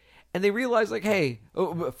date. And they realize like, hey,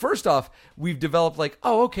 first off, we've developed like,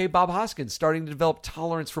 oh, okay, Bob Hoskins starting to develop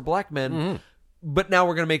tolerance for black men. Mm-hmm. But now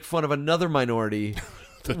we're going to make fun of another minority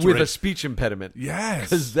That's with right. a speech impediment. Yes.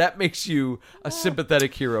 Because that makes you a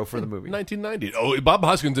sympathetic hero for the movie. 1990. Oh, Bob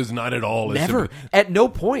Hoskins is not at all. Never. At no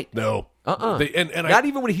point. No. And Not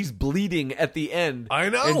even when he's bleeding at the end. I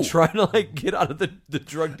know. And trying to like get out of the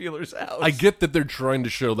drug dealer's house. I get that they're trying to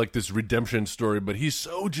show like this redemption story, but he's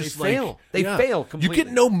so just They fail. like They fail completely. You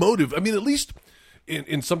get no motive. I mean, at least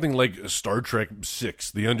in something like Star Trek VI,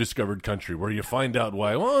 The Undiscovered Country, where you find out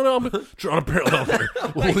why. Well, no, I'm drawing a parallel here.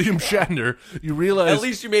 William Shatner. You realize At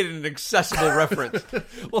least you made it an accessible reference.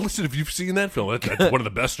 Well, listen, if you've seen that film, that's one of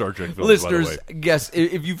the best Star Trek films. Listeners, by the way. guess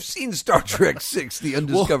if you've seen Star Trek VI, The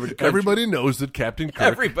Undiscovered Country. Everybody knows that Captain Kirk.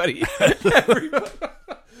 Everybody.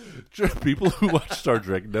 People who watch Star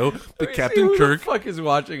Trek know that See, Captain who Kirk the fuck is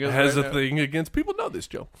watching us has right a now? thing against. People know this,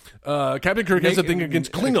 Joe. Captain Kirk has a thing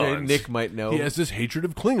against Klingons. Okay, Nick might know. He has this hatred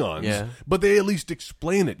of Klingons. Yeah. But they at least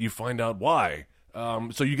explain it. You find out why.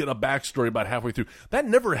 So you get a backstory about halfway through. That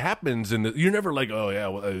never happens in the. You're never like, oh yeah,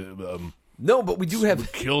 well, No, but we do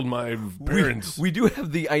have killed my parents. We do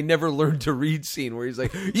have the I never learned to read scene where he's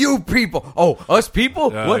like, "You people, us people,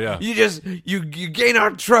 what? Yeah. You just you gain our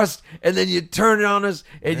trust and then you turn it on us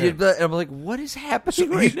and you." And I'm like, "What is happening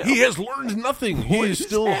right now?" He has learned nothing. He is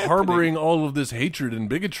still happening? harboring all of this hatred and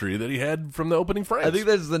bigotry that he had from the opening phrase. I think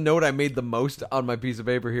that's the note I made the most on my piece of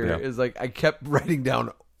paper here. Yeah. Is like I kept writing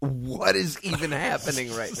down what is even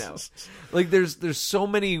happening right now. Like there's so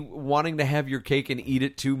many wanting to have your cake and eat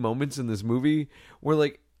it too moments in this movie where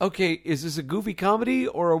like, okay, is this a goofy comedy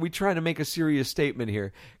or are we trying to make a serious statement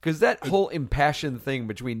here? Because that whole impassioned thing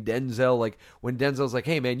between Denzel, like when Denzel's like,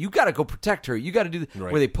 hey man, you got to go protect her. You got to do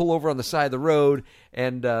Right. where they pull over on the side of the road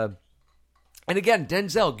and again,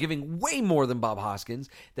 Denzel giving way more than Bob Hoskins.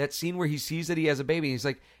 That scene where he sees that he has a baby and he's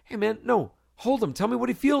like, hey man, no, hold him. Tell me what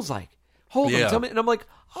he feels like. Hold him. Yeah. Tell me. And I'm like,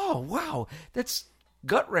 oh, wow. That's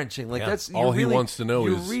gut-wrenching. Like, Yeah. that's All he really, wants to know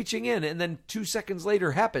you're is- reaching in, and then 2 seconds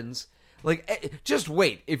later happens. Like, just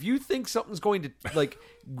wait. If you think something's going to, like,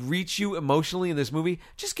 reach you emotionally in this movie,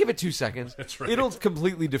 just give it 2 seconds. That's right. It'll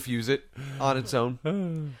completely diffuse it on its own.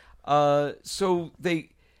 So they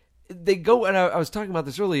go, and I was talking about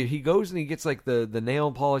this earlier. He goes and he gets, like, the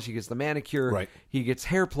nail polish. He gets the manicure. Right. He gets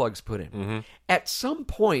hair plugs put in. At some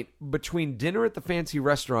point between dinner at the fancy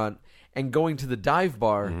restaurant and going to the dive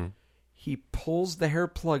bar, he pulls the hair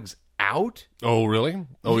plugs out. Oh, really?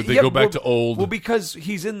 Oh, they Yeah, go back well- to old. Well, because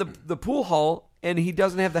he's in the pool hall and he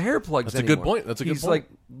doesn't have the hair plugs That's a good anymore. point. That's a good He's point. like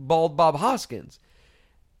bald Bob Hoskins.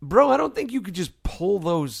 Bro, I don't think you could just pull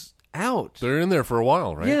those out. They're in there for a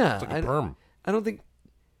while, right? Yeah. It's like a perm. I don't think...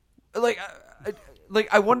 Like,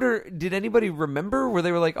 I wonder, did anybody remember where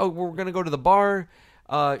they were like, oh, we're going to go to the bar?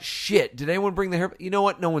 Shit, did anyone bring the hair? You know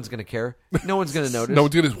what? No one's going to care. No one's going to notice. No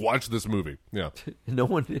one's going to watch this movie. Yeah. No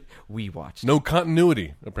one... We watched. No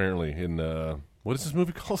continuity, apparently, in... what is this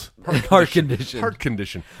movie called? Heart Condition. Heart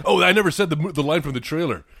Condition. Oh, I never said the line from the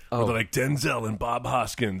trailer. Oh. Where they're like, Denzel and Bob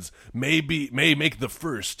Hoskins may make the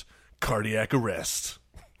first cardiac arrest.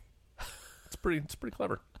 It's pretty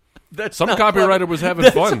clever. That's Some not copywriter clever. was having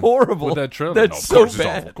That's fun horrible. with that trailer. That's No, of course so it's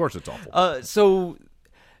bad. awful. Of course it's awful. So,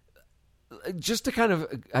 just to kind of,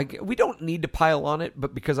 we don't need to pile on it,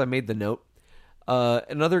 but because I made the note,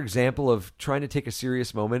 Another example of trying to take a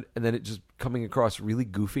serious moment and then it just coming across really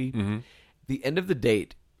goofy. Mm-hmm. The end of the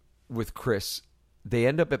date with Chris, they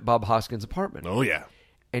end up at Bob Hoskins' apartment. Oh, yeah.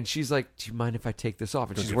 And she's like, do you mind if I take this off?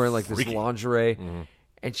 And she's get wearing like freaky. this lingerie.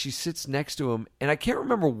 And she sits next to him. And I can't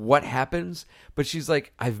remember what happens, but she's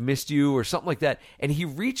like, I've missed you or something like that. And he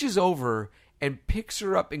reaches over and picks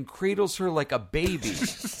her up and cradles her like a baby.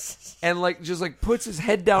 And like just like puts his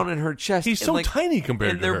head down in her chest. He's and, so like, tiny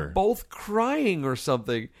compared and to they're her. both crying or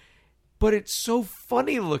something. But it's so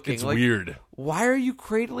funny looking. It's like, weird. Why are you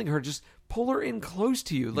cradling her? Just pull her in close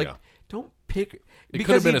to you. Like, Yeah. don't pick. It Because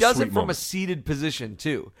could've been he a does sweet it from a moment. seated position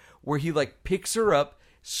too, where he like picks her up,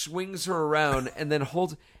 swings her around, and then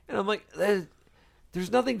holds. And I'm like, there's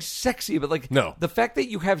nothing sexy, but like, No. the fact that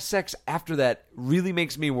you have sex after that really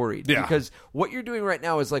makes me worried. Yeah. Because what you're doing right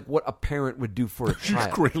now is like what a parent would do for a She's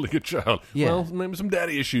child. cradling a child. Yeah. Well, maybe some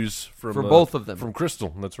daddy issues from For both of them. From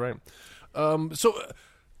Crystal. That's right.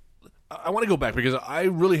 I want to go back because I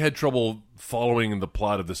really had trouble following the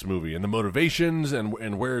plot of this movie and the motivations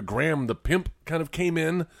and where Graham the pimp kind of came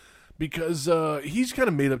in, because he's kind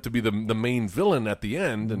of made up to be the main villain at the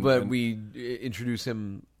end. But we introduce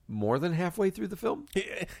him more than halfway through the film.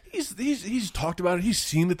 He's talked about it. He's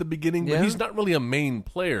seen it at the beginning, but Yeah. he's not really a main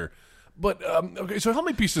player. But okay, so help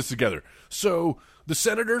me piece this together. So the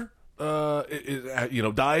senator,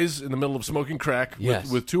 dies in the middle of smoking crack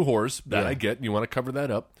Yes. with two whores. That Yeah. I get. You want to cover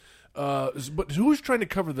that up. But who's trying to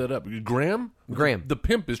cover that up? Graham? Graham. The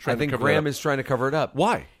pimp is trying I think to cover Graham that up. is trying to cover it up.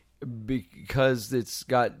 Why? Because it's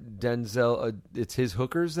got Denzel. It's his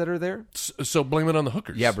hookers that are there. So blame it on the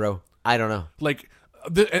hookers. Yeah, bro. I don't know. Like,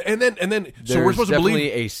 and then so we're There's supposed to definitely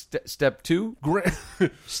believe a step 2, Graham.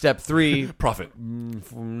 step 3. Profit.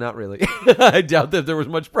 Not really. I doubt that there was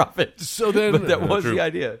much profit. So then, but that was true. the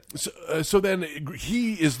idea. So then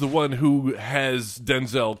he is the one who has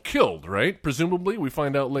Denzel killed, right? Presumably, we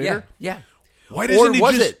find out later. Yeah. Why Or doesn't he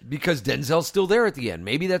was just? it because Denzel's still there at the end?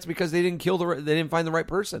 Maybe that's because they didn't kill they didn't find the right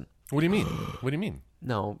person. What do you mean? What do you mean?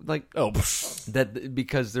 No, like Oh, that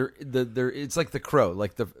because they're it's like The Crow.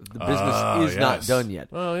 Like the business is not yes. done yet.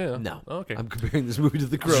 Oh, yeah. No. Okay. I'm comparing this movie to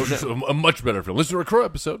The Crow now. a much better film. Listen to our Crow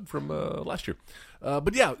episode from last year.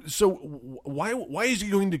 But yeah, so why is he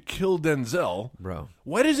going to kill Denzel, Bro?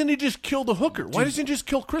 Why doesn't he just kill the hooker? Why doesn't he just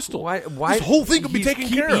kill Crystal? Why this whole thing could be taken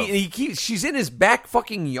care of? She's in his back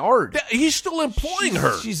fucking yard. He's still employing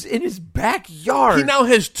her. She's in his backyard. He now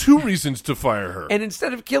has 2 reasons to fire her. And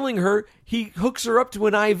instead of killing her, he hooks her up to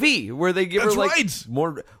an IV where they give That's her like right.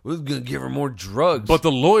 more. We're gonna give her more drugs. But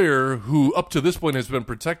the lawyer who up to this point has been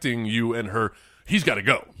protecting you and her, he's got to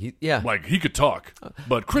go. Yeah. Like he could talk,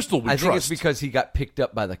 but Crystal we I trust. think it's because he got picked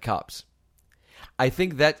up by the cops. I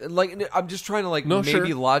think that like I'm just trying to like No, maybe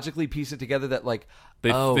sure. logically piece it together that like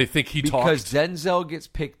They think he because talked. Denzel gets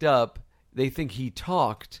picked up. They think he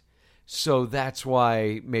talked. So that's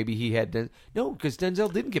why maybe he had no, because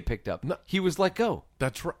Denzel didn't get picked up. No. He was let go.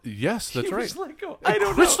 That's right. Yes, that's He right. was let go. And I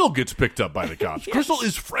don't Crystal know. gets picked up by the cops. Yes. Crystal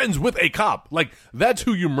is friends with a cop. Like that's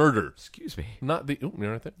who you murder. Excuse me. Not the. Oh,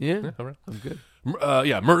 you're right there. Yeah, all right. I'm good.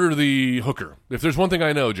 Murder the hooker. If there's one thing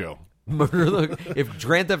I know, Joe, Murder the. If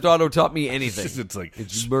Grand Theft Auto taught me anything, it's like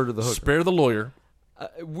it's murder the hooker. Spare the lawyer.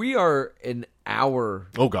 We are an hour.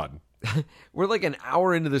 Oh God. We're like an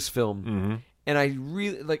hour into this film, Mm-hmm. and I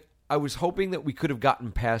really like. I was hoping that we could have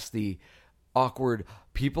gotten past the awkward.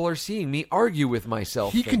 People are seeing me argue with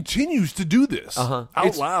myself. He thing. continues to do this out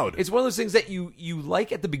loud. It's one of those things that you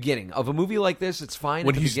like at the beginning of a movie like this. It's fine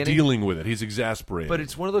when at the he's beginning, dealing with it, he's exasperated. but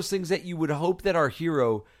it's one of those things that you would hope that our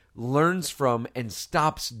hero learns from and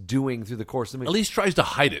stops doing through the course of the at movie. least tries to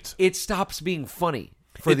hide it. It stops being funny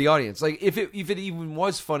for the audience. Like if it even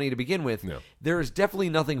was funny to begin with, Yeah. there is definitely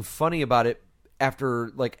nothing funny about it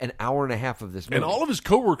after like an hour and a half of this movie. And all of his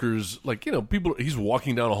coworkers, like, people, he's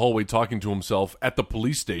walking down a hallway talking to himself at the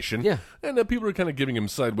police station. Yeah. And people are kind of giving him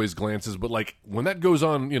sideways glances. But, like, when that goes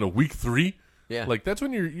on, week 3, Yeah. like, that's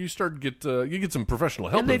when you start to you get some professional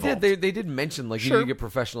help and they involved. did. They did mention like Sure. you need to get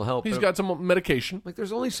professional help. He's but, got some medication. like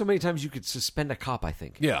there's only so many times you could suspend a cop. I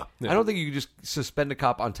think. Yeah. I don't think you could just suspend a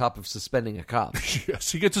cop on top of suspending a cop.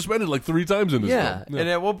 Yes, he gets suspended like 3 times in this Yeah. film. And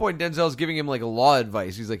at one point, Denzel's giving him like a law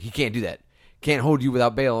advice. He's like, he can't do that. Can't hold you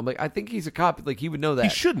without bail. I'm like, I think he's a cop. Like he would know that. He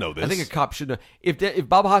should know this. I think a cop should know. If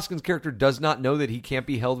Bob Hoskins' character does not know that he can't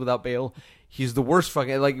be held without bail, he's the worst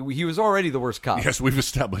fucking. Like he was already the worst cop. Yes, we've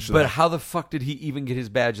established But that. how the fuck did he even get his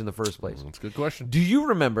badge in the first place? That's a good question. Do you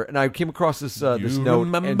remember? And I came across this this You note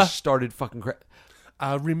remember? and started fucking.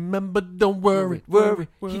 I remember, don't worry.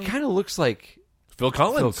 He kind of looks like Phil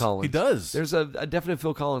Collins. Phil Collins. He does. There's a definite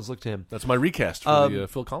Phil Collins look to him. That's my recast for the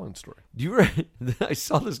Phil Collins story. Do you? I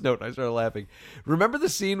saw this note and I started laughing. Remember the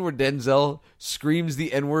scene where Denzel screams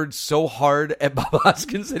the N-word so hard at Bob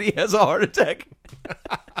Hoskins that he has a heart attack?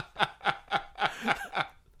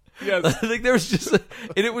 Yes. Like there was just, and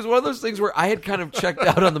it was one of those things where I had kind of checked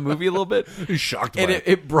out on the movie a little bit. He's shocked by And it.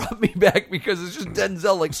 it brought me back because it's just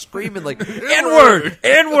Denzel like screaming like N-word,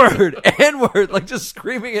 N-word, N-word, like just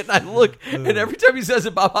screaming it. And I look, and every time he says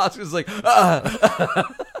it, Bob Hoskins is like,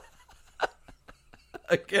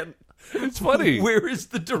 again. It's funny. Where is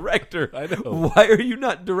the director? I know. Why are you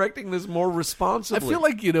not directing this more responsibly? I feel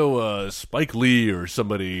like, Spike Lee or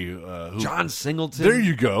somebody who... John Singleton. There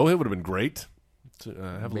you go. It would have been great to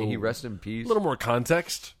have May he rest in peace. a little more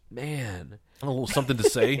context. Man. A little something to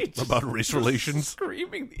say about race relations.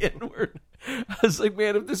 Screaming the N-word. I was like,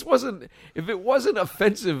 man, if it wasn't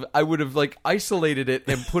offensive, I would have like isolated it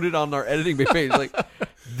and put it on our editing page. Like,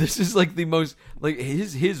 this is like the most like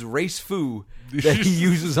his race foo that he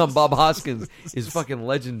uses on Bob Hoskins is fucking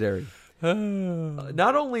legendary.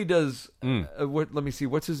 Not only does let me see,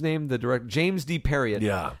 what's his name? The director, James D. Perriott.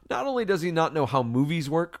 Yeah. Not only does he not know how movies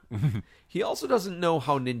work, he also doesn't know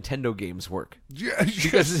how Nintendo games work. Yeah,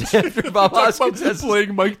 Because after Bob Hoskins says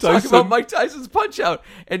playing Mike talk Tyson. about Mike Tyson's Punch Out,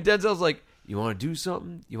 and Denzel's like, "You want to do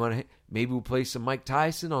something? You want to? Maybe we'll play some Mike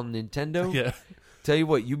Tyson on Nintendo. Yeah. Tell you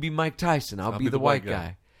what, you be Mike Tyson. I'll be the white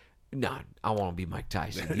guy. No, I want to be Mike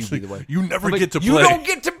Tyson. You be the white. You never I'm like, get to play. You don't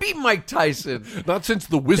get to be Mike Tyson. Not since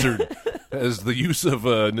The Wizard has the use of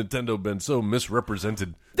Nintendo been so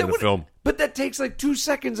misrepresented in a film. But that takes like 2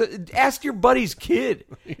 seconds. Ask your buddy's kid.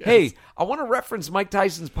 Yes. Hey, I want to reference Mike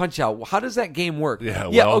Tyson's Punch Out. How does that game work? Yeah,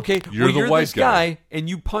 well, okay. you're You're this guy, and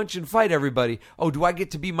you punch and fight everybody. Oh, do I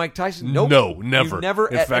get to be Mike Tyson? Nope. No, never. You never.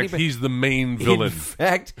 In fact, he's the main villain. In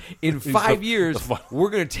fact, in 5 years,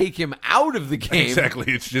 we're going to take him out of the game.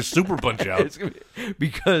 Exactly. It's just Super Punch Out.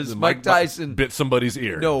 Because Mike Tyson bit somebody's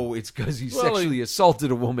ear. No, it's because he sexually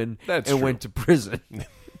assaulted a woman and true. went to prison.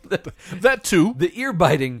 That too. The ear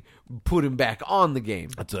biting put him back on the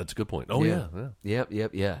game. That's a good point. Oh yeah. Yep.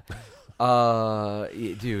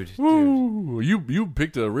 Dude. Ooh, you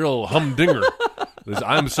picked a real humdinger.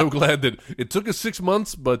 I'm so glad that it took us 6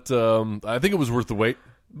 months, but I think it was worth the wait.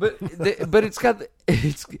 But it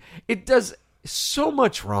does so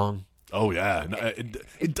much wrong. Oh yeah,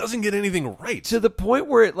 it doesn't get anything right To the point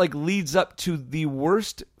where it like leads up to the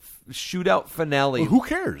worst shootout finale. Who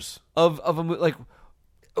cares? Of a movie? Like,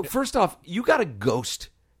 first off, you got a ghost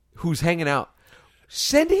who's hanging out.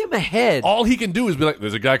 Send him ahead. All he can do is be like,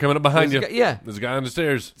 "There's a guy coming up behind you. Yeah, there's a guy on the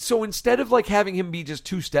stairs." So instead of like having him be just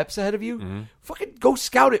 2 steps ahead of you, fucking go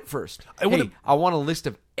scout it first. I want a list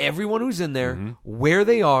of everyone who's in there, where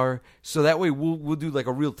they are, so that way we'll do like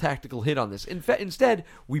a real tactical hit on this. Instead,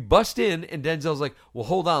 we bust in, and Denzel's like, "Well,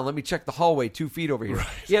 hold on, let me check the hallway 2 feet over here."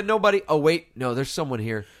 Right. Yeah, nobody. Oh wait, no, there's someone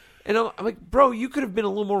here. And I'm like, bro, you could have been a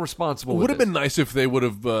little more responsible. It would have been nice if they would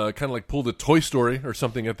have kind of like pulled a Toy Story or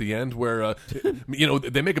something at the end where,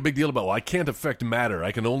 they make a big deal about, well, I can't affect matter.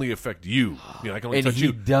 I can only affect you. I can only touch you.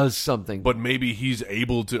 And he does something. But maybe he's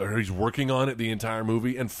able to, or he's working on it the entire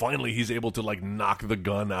movie, and finally he's able to like knock the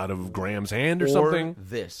gun out of Graham's hand or something.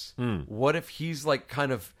 This. What if he's like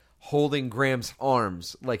kind of holding Graham's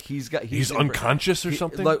arms, like he's unconscious or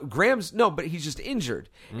something. Like Graham's but he's just injured,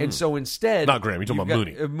 and so instead, not Graham. You're talking about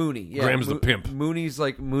Mooney. Mooney, yeah. Graham's the pimp. Mooney's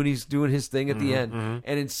doing his thing at the end,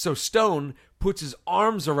 and so Stone puts his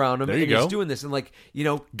arms around him, and he's doing this, and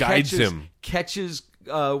guides him, catches.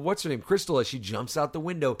 What's her name? Crystal, as she jumps out the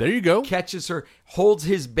window. There you go. Catches her, holds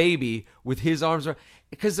his baby with his arms around.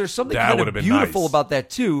 Because there's something that kind of beautiful about that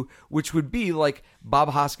too, which would be like Bob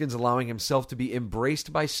Hoskins allowing himself to be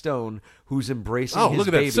embraced by Stone, who's embracing his baby. Oh, look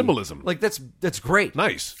at that symbolism! Like that's great.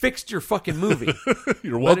 Nice. Fixed your fucking movie.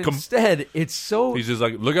 You're welcome. But instead, it's so. He's just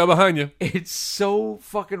like, look out behind you. It's so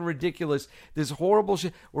fucking ridiculous. This horrible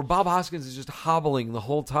shit where Bob Hoskins is just hobbling the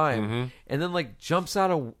whole time, and then like jumps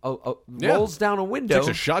out rolls down a window, takes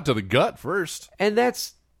a shot to the gut first, and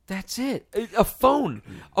that's it. A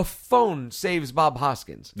phone saves Bob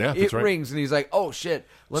Hoskins. Yeah, that's right. It rings and he's like, "Oh shit,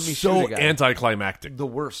 let me shoot so a guy." Anticlimactic. The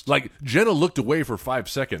worst. Like Jenna looked away for 5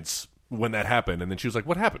 seconds when that happened, and then she was like,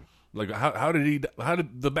 "What happened? Like how did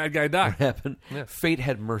the bad guy die? What happened? Yeah. Fate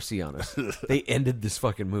had mercy on us. They ended this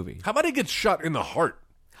fucking movie. How about he gets shot in the heart?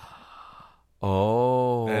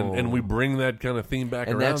 Oh, and we bring that kind of theme back,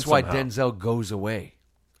 and around that's why somehow. Denzel goes away.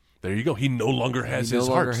 There you go. He no longer has his heart.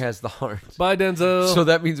 No longer has the heart. Bye, Denzel. So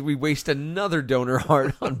that means we waste another donor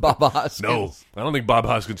heart on Bob Hoskins. No, I don't think Bob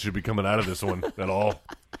Hoskins should be coming out of this one at all.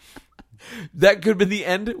 That could have been the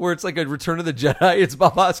end, where it's like a Return of the Jedi. It's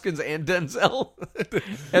Bob Hoskins and Denzel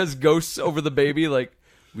as ghosts over the baby. Like,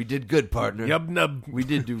 we did good, partner. Yub nub. We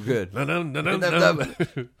did do good. Just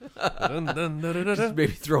Just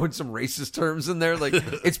maybe throwing some racist terms in there, like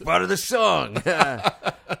it's part of the song.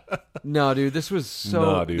 No, dude, this was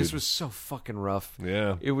so fucking rough.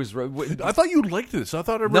 Yeah. It was. I thought you liked this. I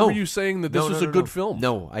thought I remember you saying that this was a good film.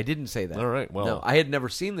 No, I didn't say that. All right, well. No, I had never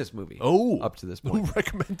seen this movie. Up to this point. Who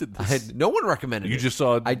recommended this? No one recommended it. You just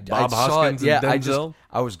saw I Bob saw Hoskins it. Yeah, and Denzel?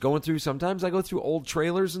 I was going through, sometimes I go through old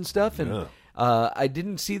trailers and stuff, and I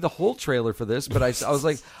didn't see the whole trailer for this, but I was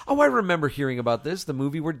like, oh, I remember hearing about this, the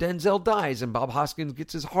movie where Denzel dies and Bob Hoskins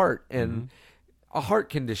gets his heart and a heart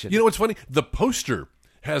condition. You know what's funny? The poster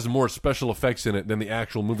has more special effects in it than the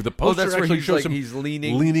actual movie. The poster that's where actually he's shows like, him he's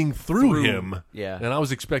leaning through him. Yeah. And I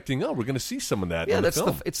was expecting, we're going to see some of that Yeah, in that's the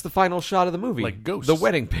film. it's the final shot of the movie. Like Ghosts. The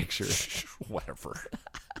wedding picture. Whatever.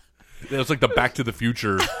 It's like the Back to the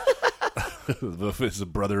Future. His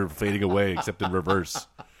brother fading away, except in reverse.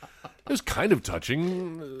 It was kind of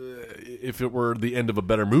touching if it were the end of a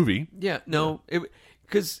better movie. Yeah, no,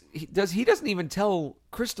 because he doesn't even tell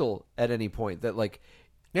Crystal at any point that, like,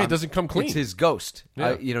 it doesn't come clean. It's his ghost.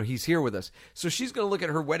 Yeah. He's here with us. So she's going to look at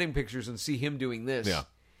her wedding pictures and see him doing this. Yeah.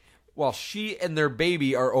 While she and their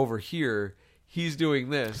baby are over here, he's doing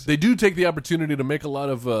this. They do take the opportunity to make a lot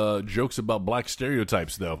of jokes about black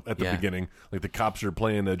stereotypes, though, at the beginning. Like the cops are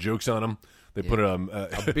playing jokes on them. They put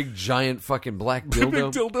a big, giant fucking black dildo. big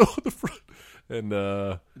dildo on the front. And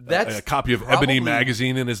That's a copy of probably- Ebony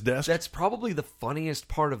magazine in his desk. That's probably the funniest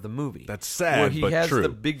part of the movie. That's sad, where he but has true. the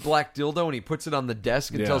big black dildo and he puts it on the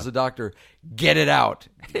desk and Yeah. tells the doctor, "Get it out."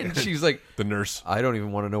 And she's like, The nurse. "I don't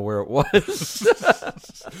even want to know where it was."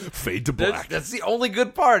 Fade to black. That's the only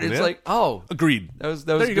good part. It's Yeah. like, oh, Agreed. That was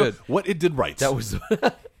there you good. Go. What it did right. That was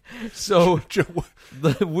so. Joe,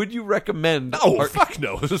 Would you recommend? no, fuck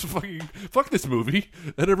no. This is fuck this movie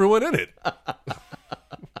and everyone in it.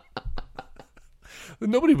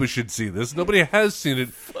 Nobody should see this. Nobody has seen it,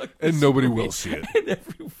 and nobody will see it. And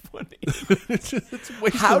everyone. it's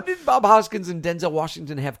wasted. How did Bob Hoskins and Denzel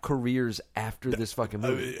Washington have careers after this fucking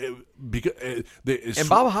movie? And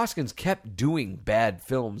Bob Hoskins kept doing bad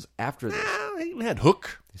films after this. He had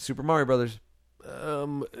Hook. Super Mario Brothers,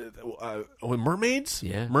 Mermaids?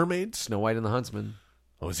 Yeah. Mermaids? Snow White and the Huntsman.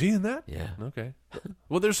 Oh, was he in that? Yeah. Okay.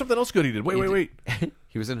 Well, there's something else good he did. Wait.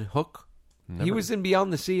 He was in Hook. He was in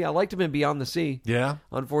Beyond the Sea. I liked him in Beyond the Sea. Yeah.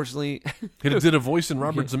 Unfortunately. He did a voice in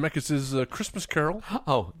Robert Zemeckis' Christmas Carol.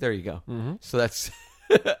 Oh, there you go. Mm-hmm. So that's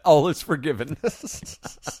all is forgiven.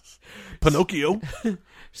 Pinocchio.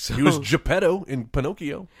 So, He was Geppetto in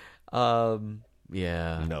Pinocchio.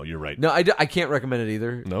 yeah. No, you're right. No, I can't recommend it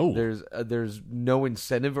either. No. There's no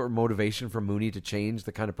incentive or motivation for Mooney to change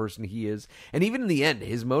the kind of person he is. And even in the end,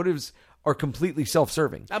 his motives are completely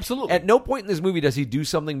self-serving. Absolutely. At no point in this movie does he do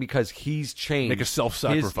something because he's changed. Make a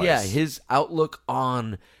self-sacrifice. His outlook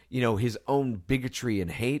on, his own bigotry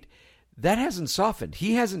and hate, that hasn't softened.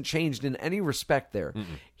 He hasn't changed in any respect there. Mm-mm.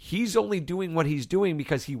 He's only doing what he's doing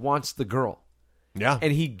because he wants the girl. Yeah.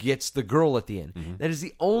 And he gets the girl at the end. Mm-hmm. That is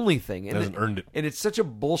the only thing. And hasn't earned it. And it's such a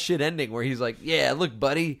bullshit ending where he's like, yeah, look,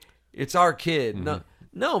 buddy, it's our kid. Mm-hmm.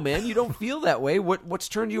 No, man, you don't feel that way. What's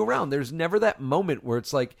turned you around? There's never that moment where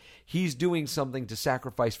it's like he's doing something to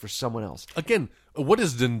sacrifice for someone else. Again, what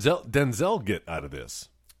does Denzel get out of this?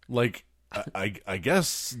 Like, I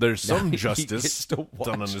guess there's some justice done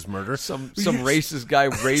on his murder. Some racist guy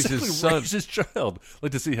raised his son. Raised his child.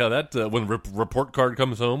 Like to see how that, when the report card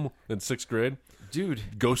comes home in 6th grade.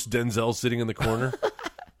 Dude. Ghost Denzel sitting in the corner.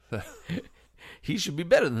 He should be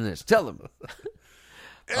better than this. Tell him.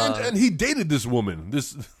 And he dated this woman.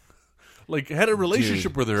 Had a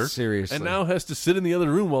relationship with her. Seriously. And now has to sit in the other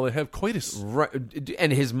room while they have coitus. Right.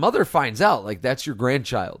 And his mother finds out, like, that's your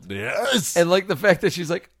grandchild. Yes. And, like, the fact that she's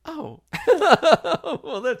like, oh,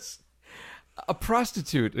 well, that's a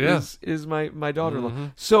prostitute is my daughter-in-law. Mm-hmm.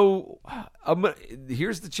 So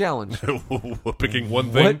here's the challenge. Picking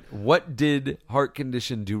one thing. What did Heart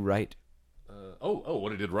Condition do right?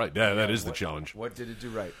 What it did right. Yeah, that is the challenge. What did it do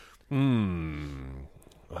right?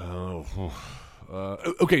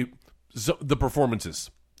 Okay, so the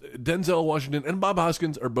performances. Denzel Washington and Bob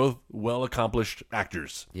Hoskins are both well-accomplished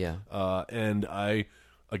actors. Yeah. And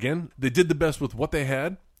they did the best with what they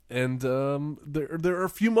had, and there are a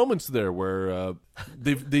few moments there where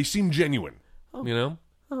they seem genuine,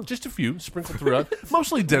 Just a few sprinkled throughout.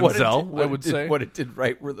 Mostly Denzel, I would say. What it did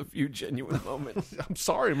right were the few genuine moments. I'm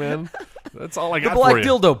sorry, man. That's all I got the black for you.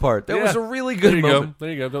 dildo part. That was a really good moment. There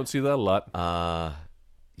you go. Don't see that a lot.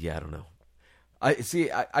 Yeah, I don't know. I see.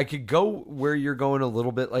 I could go where you're going a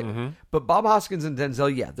little bit, like, but Bob Hoskins and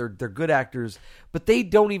Denzel, yeah, they're good actors, but they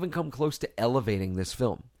don't even come close to elevating this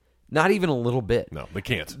film. Not even a little bit. No, they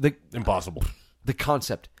can't. Impossible. The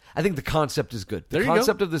concept. I think the concept is good. The There you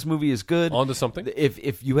concept go. of this movie is good. On to something.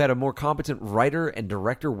 If you had a more competent writer and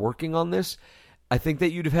director working on this, I think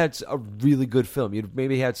that you'd have had a really good film. You'd have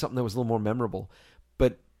maybe had something that was a little more memorable.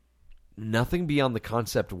 But nothing beyond the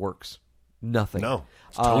concept works. Nothing. No,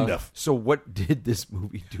 it's tone deaf. So what did this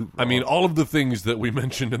movie do wrong? I mean, all of the things that we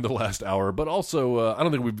mentioned in the last hour, but also I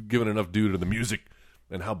don't think we've given enough due to the music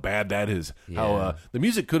and how bad that is. Yeah. How the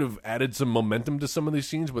music could have added some momentum to some of these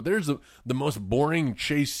scenes, but there's the most boring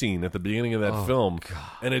chase scene at the beginning of that film,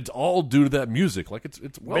 and it's all due to that music. Like it's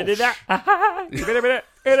Welsh.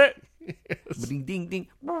 Ding, ding, ding.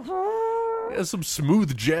 Yeah, some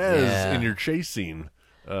smooth jazz in your chase scene.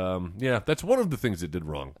 Yeah, that's one of the things it did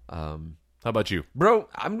wrong. How about you? Bro,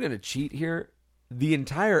 I'm going to cheat here. The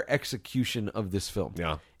entire execution of this film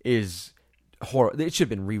is horrible. It should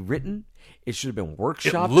have been rewritten. It should have been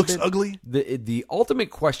workshopped. It looks ugly. The ultimate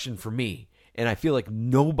question for me, and I feel like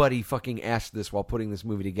nobody fucking asked this while putting this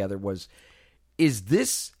movie together, was, is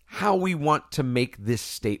this how we want to make this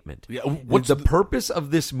statement? Yeah, what's the purpose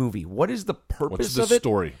of this movie? What is the purpose What's the of it?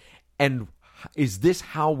 story? And is this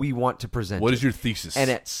how we want to present it? What is your thesis? And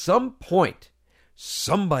at some point,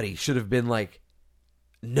 somebody should have been like,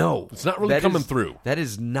 no. It's not really coming through. That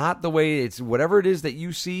is not the way. It's whatever it is that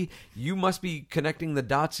you see, you must be connecting the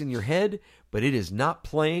dots in your head, but it is not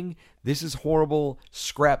playing. This is horrible.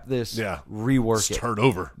 Scrap this. Yeah. Rework it. Start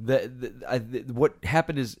over. What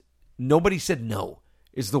happened is nobody said no.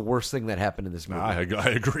 Is the worst thing that happened in this movie. I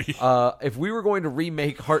agree. If we were going to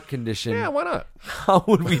remake Heart Condition, Yeah, why not? how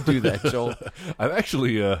would we do that, Joel? I've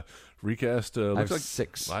actually recast. I have Looks like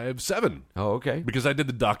 6. I have 7 Oh, okay. because I did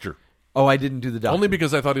the Doctor. Oh, I didn't do the doctor. Only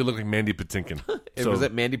because I thought he looked like Mandy Patinkin. Was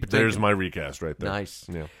it Mandy Patinkin? There's my recast right there. Nice.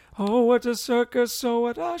 Yeah. Oh, what a circus, so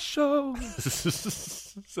what a show.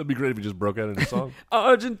 That'd be great if he just broke out into song.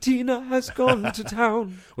 Argentina has gone to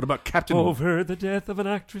town What about Captain? over the death of an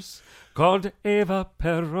actress called Eva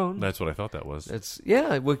Perón. That's what I thought that was.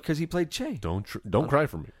 Because he played Che Don't cry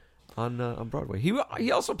for me. on Broadway.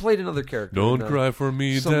 He also played another character. Don't in, cry for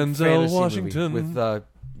me, some Denzel fantasy Washington. movie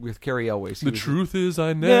with Carrie Elways. The truth is,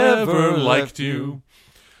 I never liked you.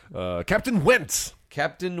 Captain Wentz.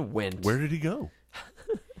 Captain Wentz. Where did he go?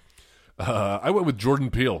 I went with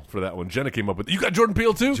Jordan Peele for that one. Jenna came up with. You got Jordan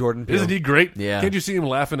Peele too? Jordan Peele. Isn't he great? Yeah. Can't you see him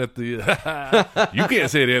laughing at the? You can't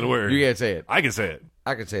say the N word. You can't say it. I can say it.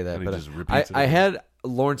 I could say that, And he but just repeats it I again. had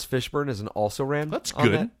Lawrence Fishburne as an also ran. That's on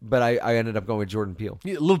good. that, but I ended up going with Jordan Peele.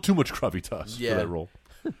 Yeah, a little too much gravitas for that role.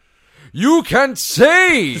 You can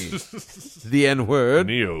say the N word.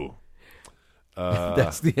 Neo.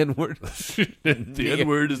 That's the N word. The N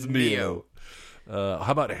word is Neo. How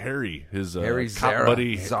about Harry? His Harry cop Zara.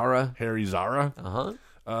 buddy, Zara. Harry Zara.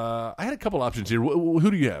 Uh-huh. I had a couple options here. Who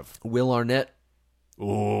do you have? Will Arnett.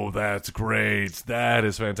 Oh, that's great. That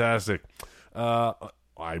is fantastic.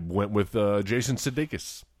 I went with Jason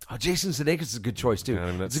Sudeikis. Oh, Jason Sudeikis is a good choice too. Yeah,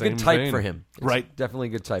 in that It's a good same type vein. for him. It's Right. definitely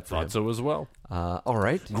a good type for him. Thought so as well. All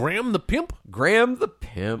right, Graham the Pimp. Graham the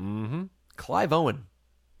Pimp. Clive Owen.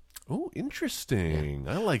 Oh, interesting.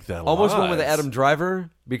 I like that a Almost lot. went with Adam Driver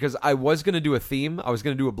because I was going to do a theme. I was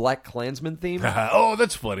going to do a Black Klansman theme, Oh,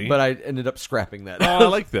 that's funny. but I ended up scrapping that. I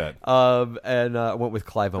like that. And I went with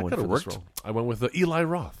Clive Owen Could for have this worked. role. I went with Eli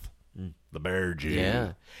Roth, the Bear Jew.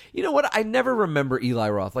 Yeah. You know what? I never remember Eli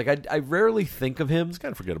Roth. Like, I rarely think of him It's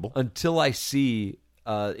kind of forgettable. until I see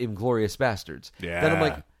Inglourious Bastards. Yeah. Then I'm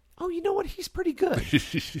like, oh, you know what? He's pretty good.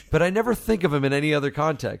 But I never think of him in any other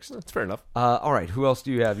context. That's fair enough. All right. Who else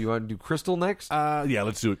do you have? You want to do Crystal next? Yeah,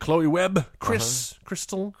 let's do it. Chloe Webb,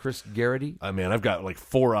 Crystal. Chris Garrity? Man, I've got like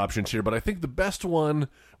 4 options here, but I think the best one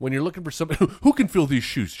when you're looking for somebody who can fill these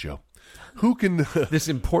shoes, Joe. Who can This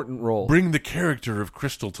important role. bring the character of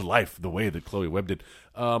Crystal to life the way that Chloe Webb did?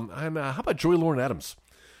 How about Joy Lauren Adams?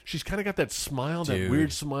 She's kind of got that smile, that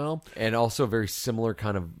weird smile. And also very similar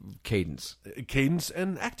kind of cadence. Cadence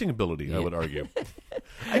and acting ability, I would argue.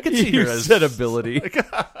 I could see her You as said ability.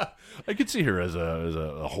 I could see her as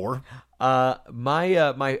a whore.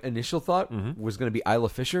 My initial thought was going to be Isla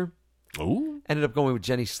Fisher. Oh, Ended up going with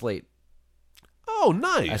Jenny Slate. oh,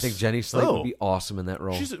 nice. I think Jenny Slate would be awesome in that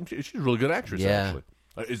role. She's a really good actress. Yeah. Actually,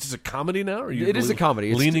 is this a comedy now? Or are you It is a comedy.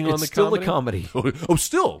 It's- leaning on it's the still a comedy? comedy. Oh,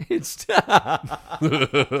 still. It's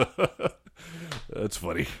That's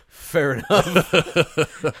funny. fair enough.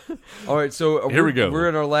 All right, so Here we go. We're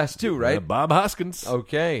in our last 2, right? Bob Hoskins.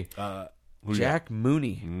 Okay. Who you Jack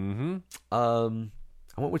Mooney. Mm-hmm.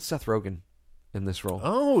 I went with Seth Rogen in this role.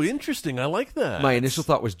 Oh, interesting. I like that. My initial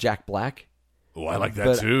thought was Jack Black, Oh, I like that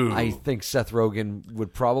but too. I think Seth Rogen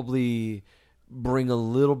would probably bring a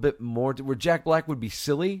little bit more to where Jack Black would be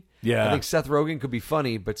silly. Yeah. I think Seth Rogen could be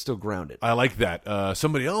funny, but still grounded. I like that.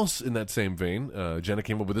 Somebody else in that same vein, Jenna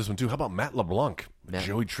came up with this one too. How about Matt LeBlanc?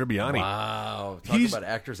 Joey Tribbiani. Wow. Talk He's- about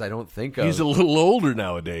actors I don't think of. He's a little older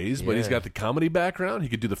nowadays, but he's Yeah. got the comedy background. He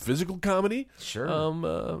could do the physical comedy. Sure.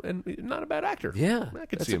 And not a bad actor. Yeah, I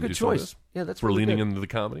could that's see a him good do some of choice. this. Yeah, that's We're really leaning good. into the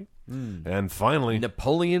comedy. And finally,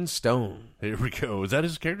 Napoleon Stone. here we go. Is that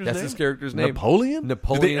his character's name? That's his character's name. Napoleon?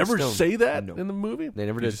 Napoleon Did they ever Stone. say that No. in the movie? They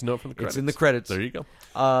never You did. just know it from the credits. It's in the credits. There you go.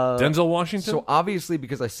 Denzel Washington? So obviously,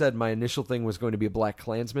 because I said my initial thing was going to be a Black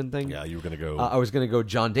Klansman thing. Yeah, you were going to go. I was going to go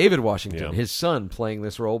John David Washington, Yeah. his son, playing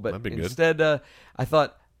this role. But That'd be good. instead, I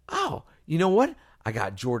thought, oh, you know what? I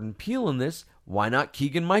got Jordan Peele in this. Why not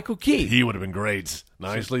Keegan-Michael Key? He would have been great.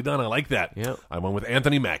 Nicely done. I like that. Yeah. I went with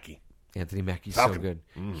Anthony Mackie. Anthony Mackie's Falcon. so good.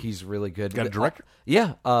 He's really good. Got a director?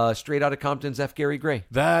 Yeah. Straight Outta Compton's F. Gary Gray.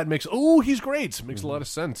 That makes... Oh, he's great. Makes a lot of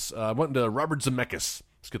sense. I went to Robert Zemeckis.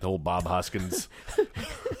 Let's get the whole Bob Hoskins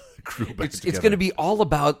crew back It's together. going to be all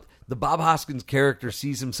about the Bob Hoskins character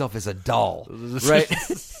sees himself as a doll, right?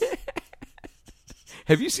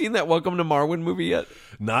 Have you seen that Welcome to Marwen movie yet?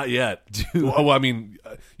 Not yet. Well, I mean,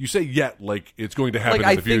 you say yet like it's going to happen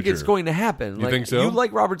Like, in the I future. think it's going to happen. You think so? You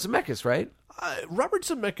like Robert Zemeckis, right? Robert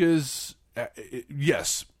Zemeckis,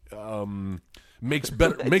 yes, makes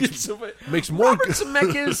better makes more. Robert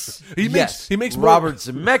Zemeckis. He makes more, Robert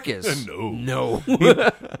Zemeckis. No.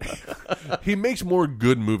 He makes more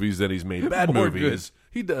good movies than he's made bad More movies.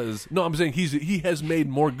 He does. No, I'm saying he has made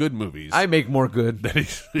more good movies. I make more good. than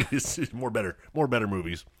he's more better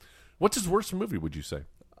movies. What's his worst movie? Would you say?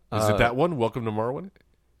 Is it that one? Welcome to Marwen.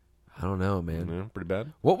 I don't know, man. Yeah, pretty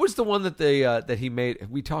bad. What was the one that they that he made?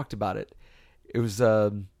 We talked about it. It was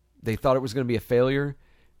they thought it was going to be a failure,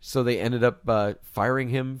 so they ended up firing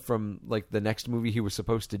him from like the next movie he was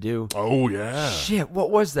supposed to do. Oh yeah. Shit,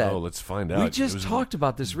 what was that? Oh, let's find out. We It just was talked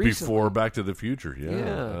about this recently. before Back to the Future. Yeah.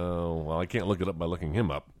 Yeah. Oh well, I can't look it up by looking him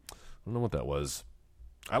up. I don't know what that was.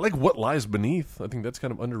 I like What Lies Beneath. I think that's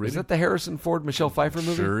kind of underrated. Is that the Harrison Ford Michelle Pfeiffer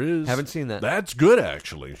movie? Sure is. Haven't seen that. That's good,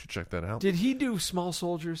 actually. You should check that out. Did he do Small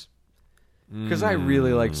Soldiers? Because I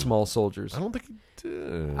really like Small Soldiers. I don't think he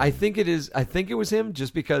did. I think it is. I think it was him,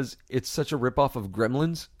 just because it's such a ripoff of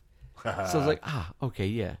Gremlins. So I was like, okay,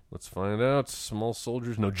 yeah. Let's find out. Small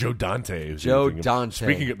Soldiers. No, Joe Dante. is Joe who you're thinking of. Dante.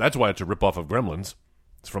 Speaking of, that's why it's a ripoff of Gremlins.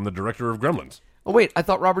 It's from the director of Gremlins. Oh wait, I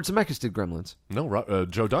thought Robert Zemeckis did Gremlins. No,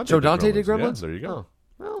 Joe Dante. Joe Dante did Gremlins. Yeah, there you go.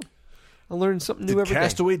 Oh, well, I learned something new Did every day.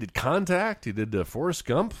 Castaway? Did Contact? He did Forrest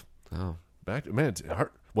Gump. Oh, It's hard.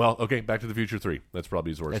 Well, okay, Back to the Future 3. That's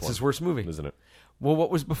probably his worst that's one. his worst movie, Isn't it? Well, what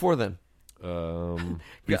was before then? Before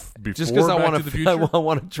Just because I Back want to the Future? I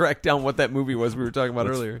want to track down what that movie was we were talking about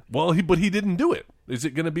earlier. Well, but he didn't do it. Is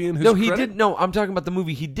it going to be in his No, he credit? did. No, I'm talking about the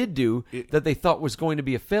movie he did do that they thought was going to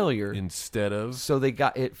be a failure. Instead of... So they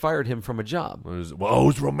fired him from a job. It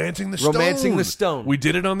was Romancing the Stone. Romancing the Stone. We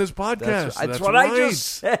did it on this podcast. That's what I just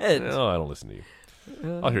said. No, I don't listen to you.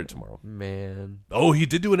 I'll hear it tomorrow. Man, Oh, he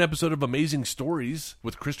did do an episode of Amazing Stories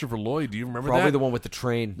with Christopher Lloyd. Do you remember probably that? the one with the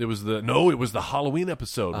train. It was the Halloween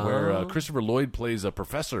episode where Christopher Lloyd plays a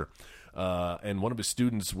professor, and one of his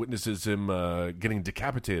students witnesses him getting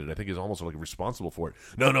decapitated. I think he's almost like responsible for it.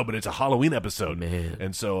 No, but it's a Halloween episode, Man.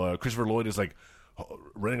 And so Christopher Lloyd is like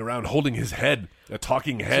running around holding his head, a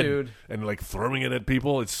talking head, Dude. and like throwing it at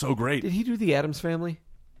people. It's so great. Did he do the Addams Family?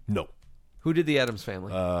 No, Who did the Addams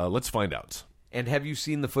Family? let's find out. And have you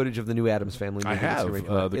seen the footage of the new Addams Family movie? I that's have. gonna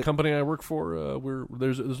come out? The company I work for,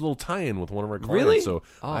 there's a little tie-in with one of our clients. Really? So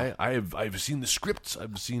Oh. I've seen the scripts.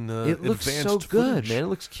 I've seen It looks advanced so good, footage. man. It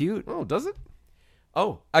looks cute. Oh, does it?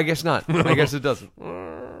 Oh, I guess not. I guess it doesn't.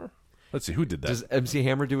 Let's see who did that. Does MC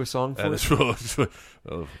Hammer do a song for it?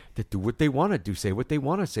 Oh, They do what they want to do, say what they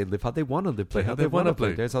want to say, live how they want to live, play how they want to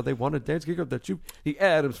play, dance how they want to dance, gig up that you, the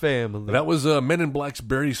Addams Family. that was Men in Black's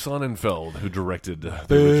Barry Sonnenfeld who directed the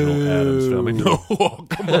original Addams Family. No,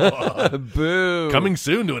 come on. Boo. Coming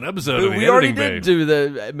soon to an episode of the We already Editing Bay. did do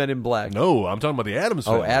the Men in Black. No, I'm talking about the Addams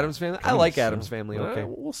Family. Oh, Addams Family? I Coming like soon. Addams Family, okay.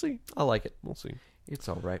 We'll see. I like it. We'll see. It's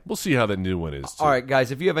all right. We'll see how that new one is. Too. All right,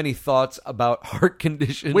 guys, if you have any thoughts about Heart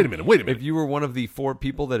Condition. Wait a minute. If you were one of the 4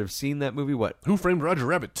 people that have seen that movie, what? Who Framed Roger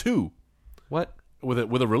Rabbit 2? What? With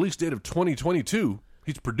a release date of 2022,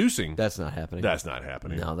 he's producing. That's not happening. That's not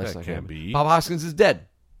happening. No, that's that not can't happening. be. Bob Hoskins is dead.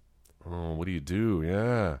 Oh, what do you do?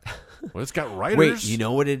 Yeah. Well, it's got writers. Wait, you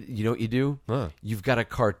know what you do? Huh. You've got a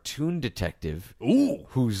cartoon detective Ooh.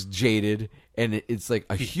 who's jaded, and it's like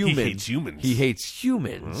a human. He hates humans. He hates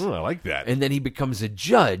humans. Oh, I like that. And then he becomes a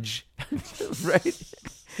judge, right?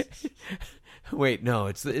 Wait,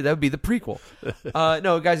 no, that would be the prequel.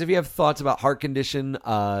 No, guys, if you have thoughts about Heart Condition,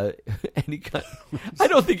 any kind, I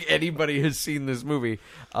don't think anybody has seen this movie.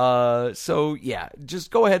 So yeah,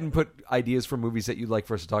 just go ahead and put ideas for movies that you'd like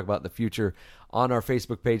for us to talk about in the future on our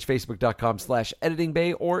Facebook page,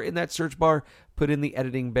 facebook.com/editingbay, or in that search bar, put in the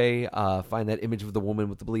Editing Bay, find that image of the woman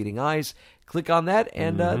with the bleeding eyes, click on that,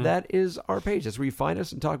 and that is our page. That's where you find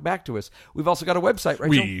us and talk back to us. We've also got a website, right,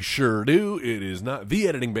 Joe? We sure do. It is not the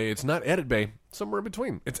Editing Bay. It's not Edit Bay. Somewhere in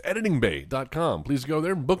between. It's editingbay.com. Please go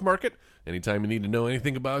there and bookmark it. Anytime you need to know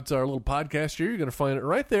anything about our little podcast here, you're going to find it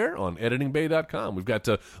right there on editingbay.com. We've got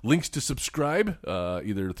links to subscribe,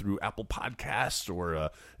 either through Apple Podcasts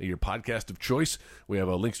or your podcast of choice. We have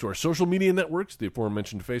links to our social media networks, the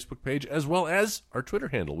aforementioned Facebook page, as well as our Twitter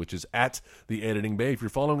handle, which is @theeditingbay. If you're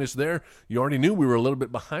following us there, you already knew we were a little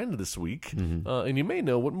bit behind this week, and you may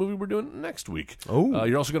know what movie we're doing next week. Oh.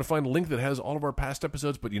 You're also going to find a link that has all of our past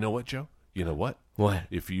episodes, but you know what, Joe? You know what? What?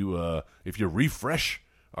 If you refresh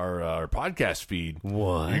our podcast feed,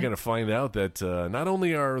 what? You're going to find out that not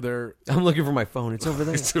only are there... I'm looking for my phone. It's over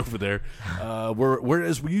there. It's over there.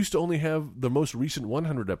 Whereas we used to only have the most recent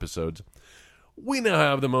 100 episodes, we now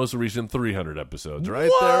have the most recent 300 episodes, right?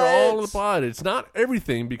 What? They're all in the pod. It's not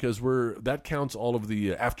everything because that counts all of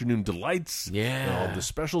the afternoon delights, and all of the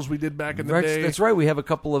specials we did back in the day. That's right. We have a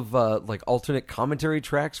couple of like alternate commentary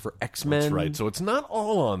tracks for X-Men. That's right. So it's not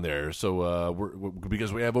all on there. So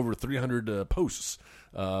because we have over 300 posts.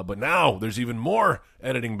 But now there's even more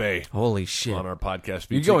Editing Bay. Holy shit! On our podcast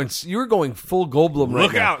feed. You're going full Goldblum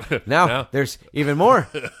right now. Look out! Now there's even more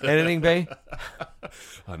Editing Bay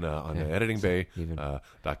on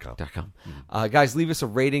editingbay.com. Guys, leave us a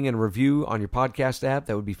rating and review on your podcast app.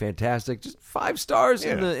 That would be fantastic. Just 5 stars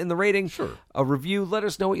in the rating. Sure. A review. Let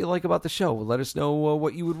us know what you like about the show. Let us know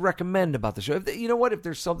what you would recommend about the show. You know what? If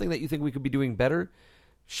there's something that you think we could be doing better,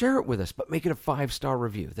 share it with us, but make it a 5-star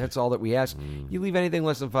review. That's all that we ask. You leave anything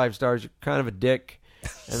less than 5 stars, you're kind of a dick,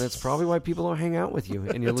 and that's probably why people don't hang out with you,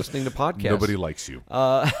 and you're listening to podcasts. Nobody likes you.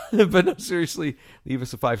 But no, seriously, leave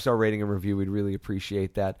us a 5-star rating and review. We'd really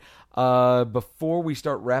appreciate that. Before we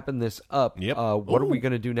start wrapping this up, what are we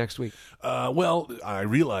going to do next week? Well, I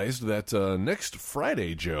realized that next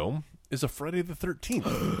Friday, Joe, is a Friday the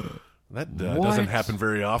 13th. That doesn't happen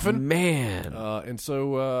very often, man. And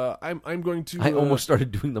so I'm going to. I almost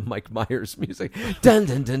started doing the Mike Myers music. Dun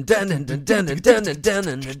dun dun dun dun dun dun dun dun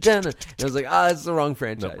dun dun dun. I was like, it's the wrong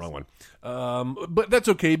franchise. No, wrong one. But that's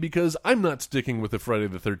okay because I'm not sticking with the Friday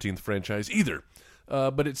the 13th franchise either.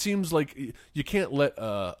 But it seems like you can't let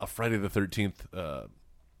a Friday the 13th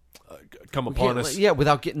come upon us. Yeah,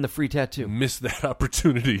 without getting the free tattoo. Miss that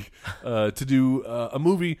opportunity to do a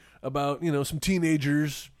movie about some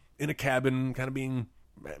teenagers in a cabin, kind of being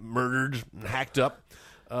murdered and hacked up.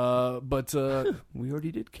 But we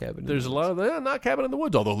already did Cabin. There's a lot of not Cabin in the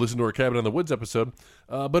Woods, although listen to our Cabin in the Woods episode.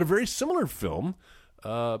 But a very similar film,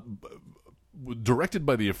 directed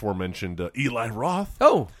by the aforementioned Eli Roth.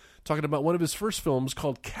 Oh, talking about one of his first films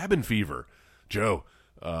called Cabin Fever. Joe,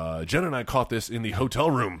 Jen and I caught this in the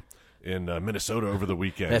hotel room in Minnesota over the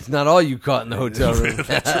weekend. That's not all you caught in the hotel room.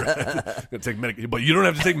 That's right. But you don't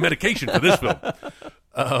have to take medication for this film.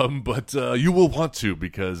 But you will want to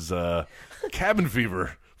because Cabin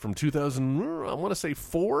Fever from 2000, I want to say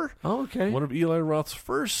 4. Oh, okay. One of Eli Roth's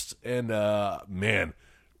first. And, man,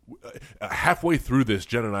 halfway through this,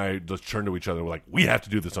 Jen and I just turned to each other. We're like, we have to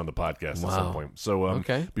do this on the podcast at some point. So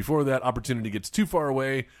before that opportunity gets too far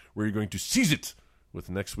away, we're going to seize it with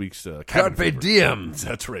next week's Cabin Fever. Diem.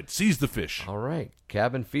 That's right. Seize the fish. All right.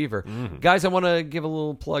 Cabin Fever. Guys, I want to give a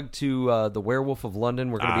little plug to The Werewolf of London.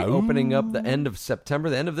 We're going to be opening up the end of September.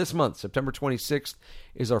 The end of this month. September 26th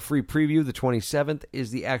is our free preview. The 27th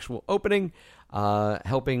is the actual opening.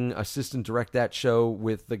 Helping assistant direct that show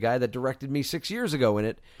with the guy that directed me 6 years ago in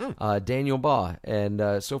it, Daniel Baugh.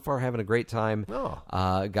 And so far having a great time.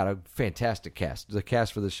 Got a fantastic cast. The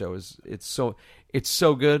cast for the show it's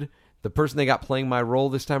so good. The person they got playing my role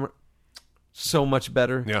this time, so much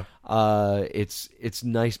better. Yeah. It's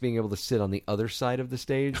nice being able to sit on the other side of the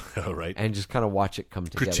stage right. and just kind of watch it come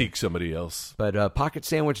together. Critique somebody else. But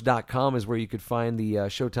pocketsandwich.com is where you could find the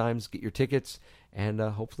show times, get your tickets, and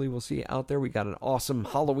hopefully we'll see you out there. We got an awesome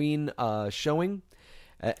Halloween showing.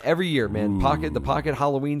 Every year, man. The Pocket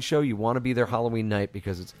Halloween show. You want to be there Halloween night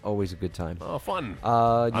because it's always a good time. Oh, fun.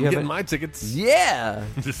 I'm getting my tickets. Yeah.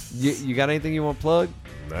 you got anything you want to plug?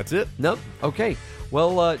 That's it. Nope. Okay.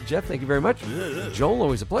 Well, Jeff, thank you very much. Joel,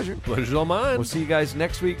 always a pleasure. Pleasure's all mine. We'll see you guys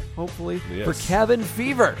next week, hopefully, for Yes. Cabin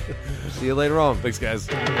Fever. See you later on. Thanks, guys.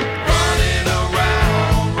 Running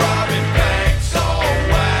around, robbing banks, all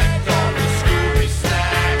whacked on the Scooby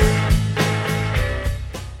Snacks.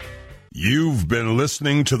 You've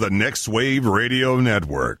listening to the Next Wave Radio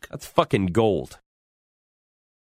Network. That's fucking gold.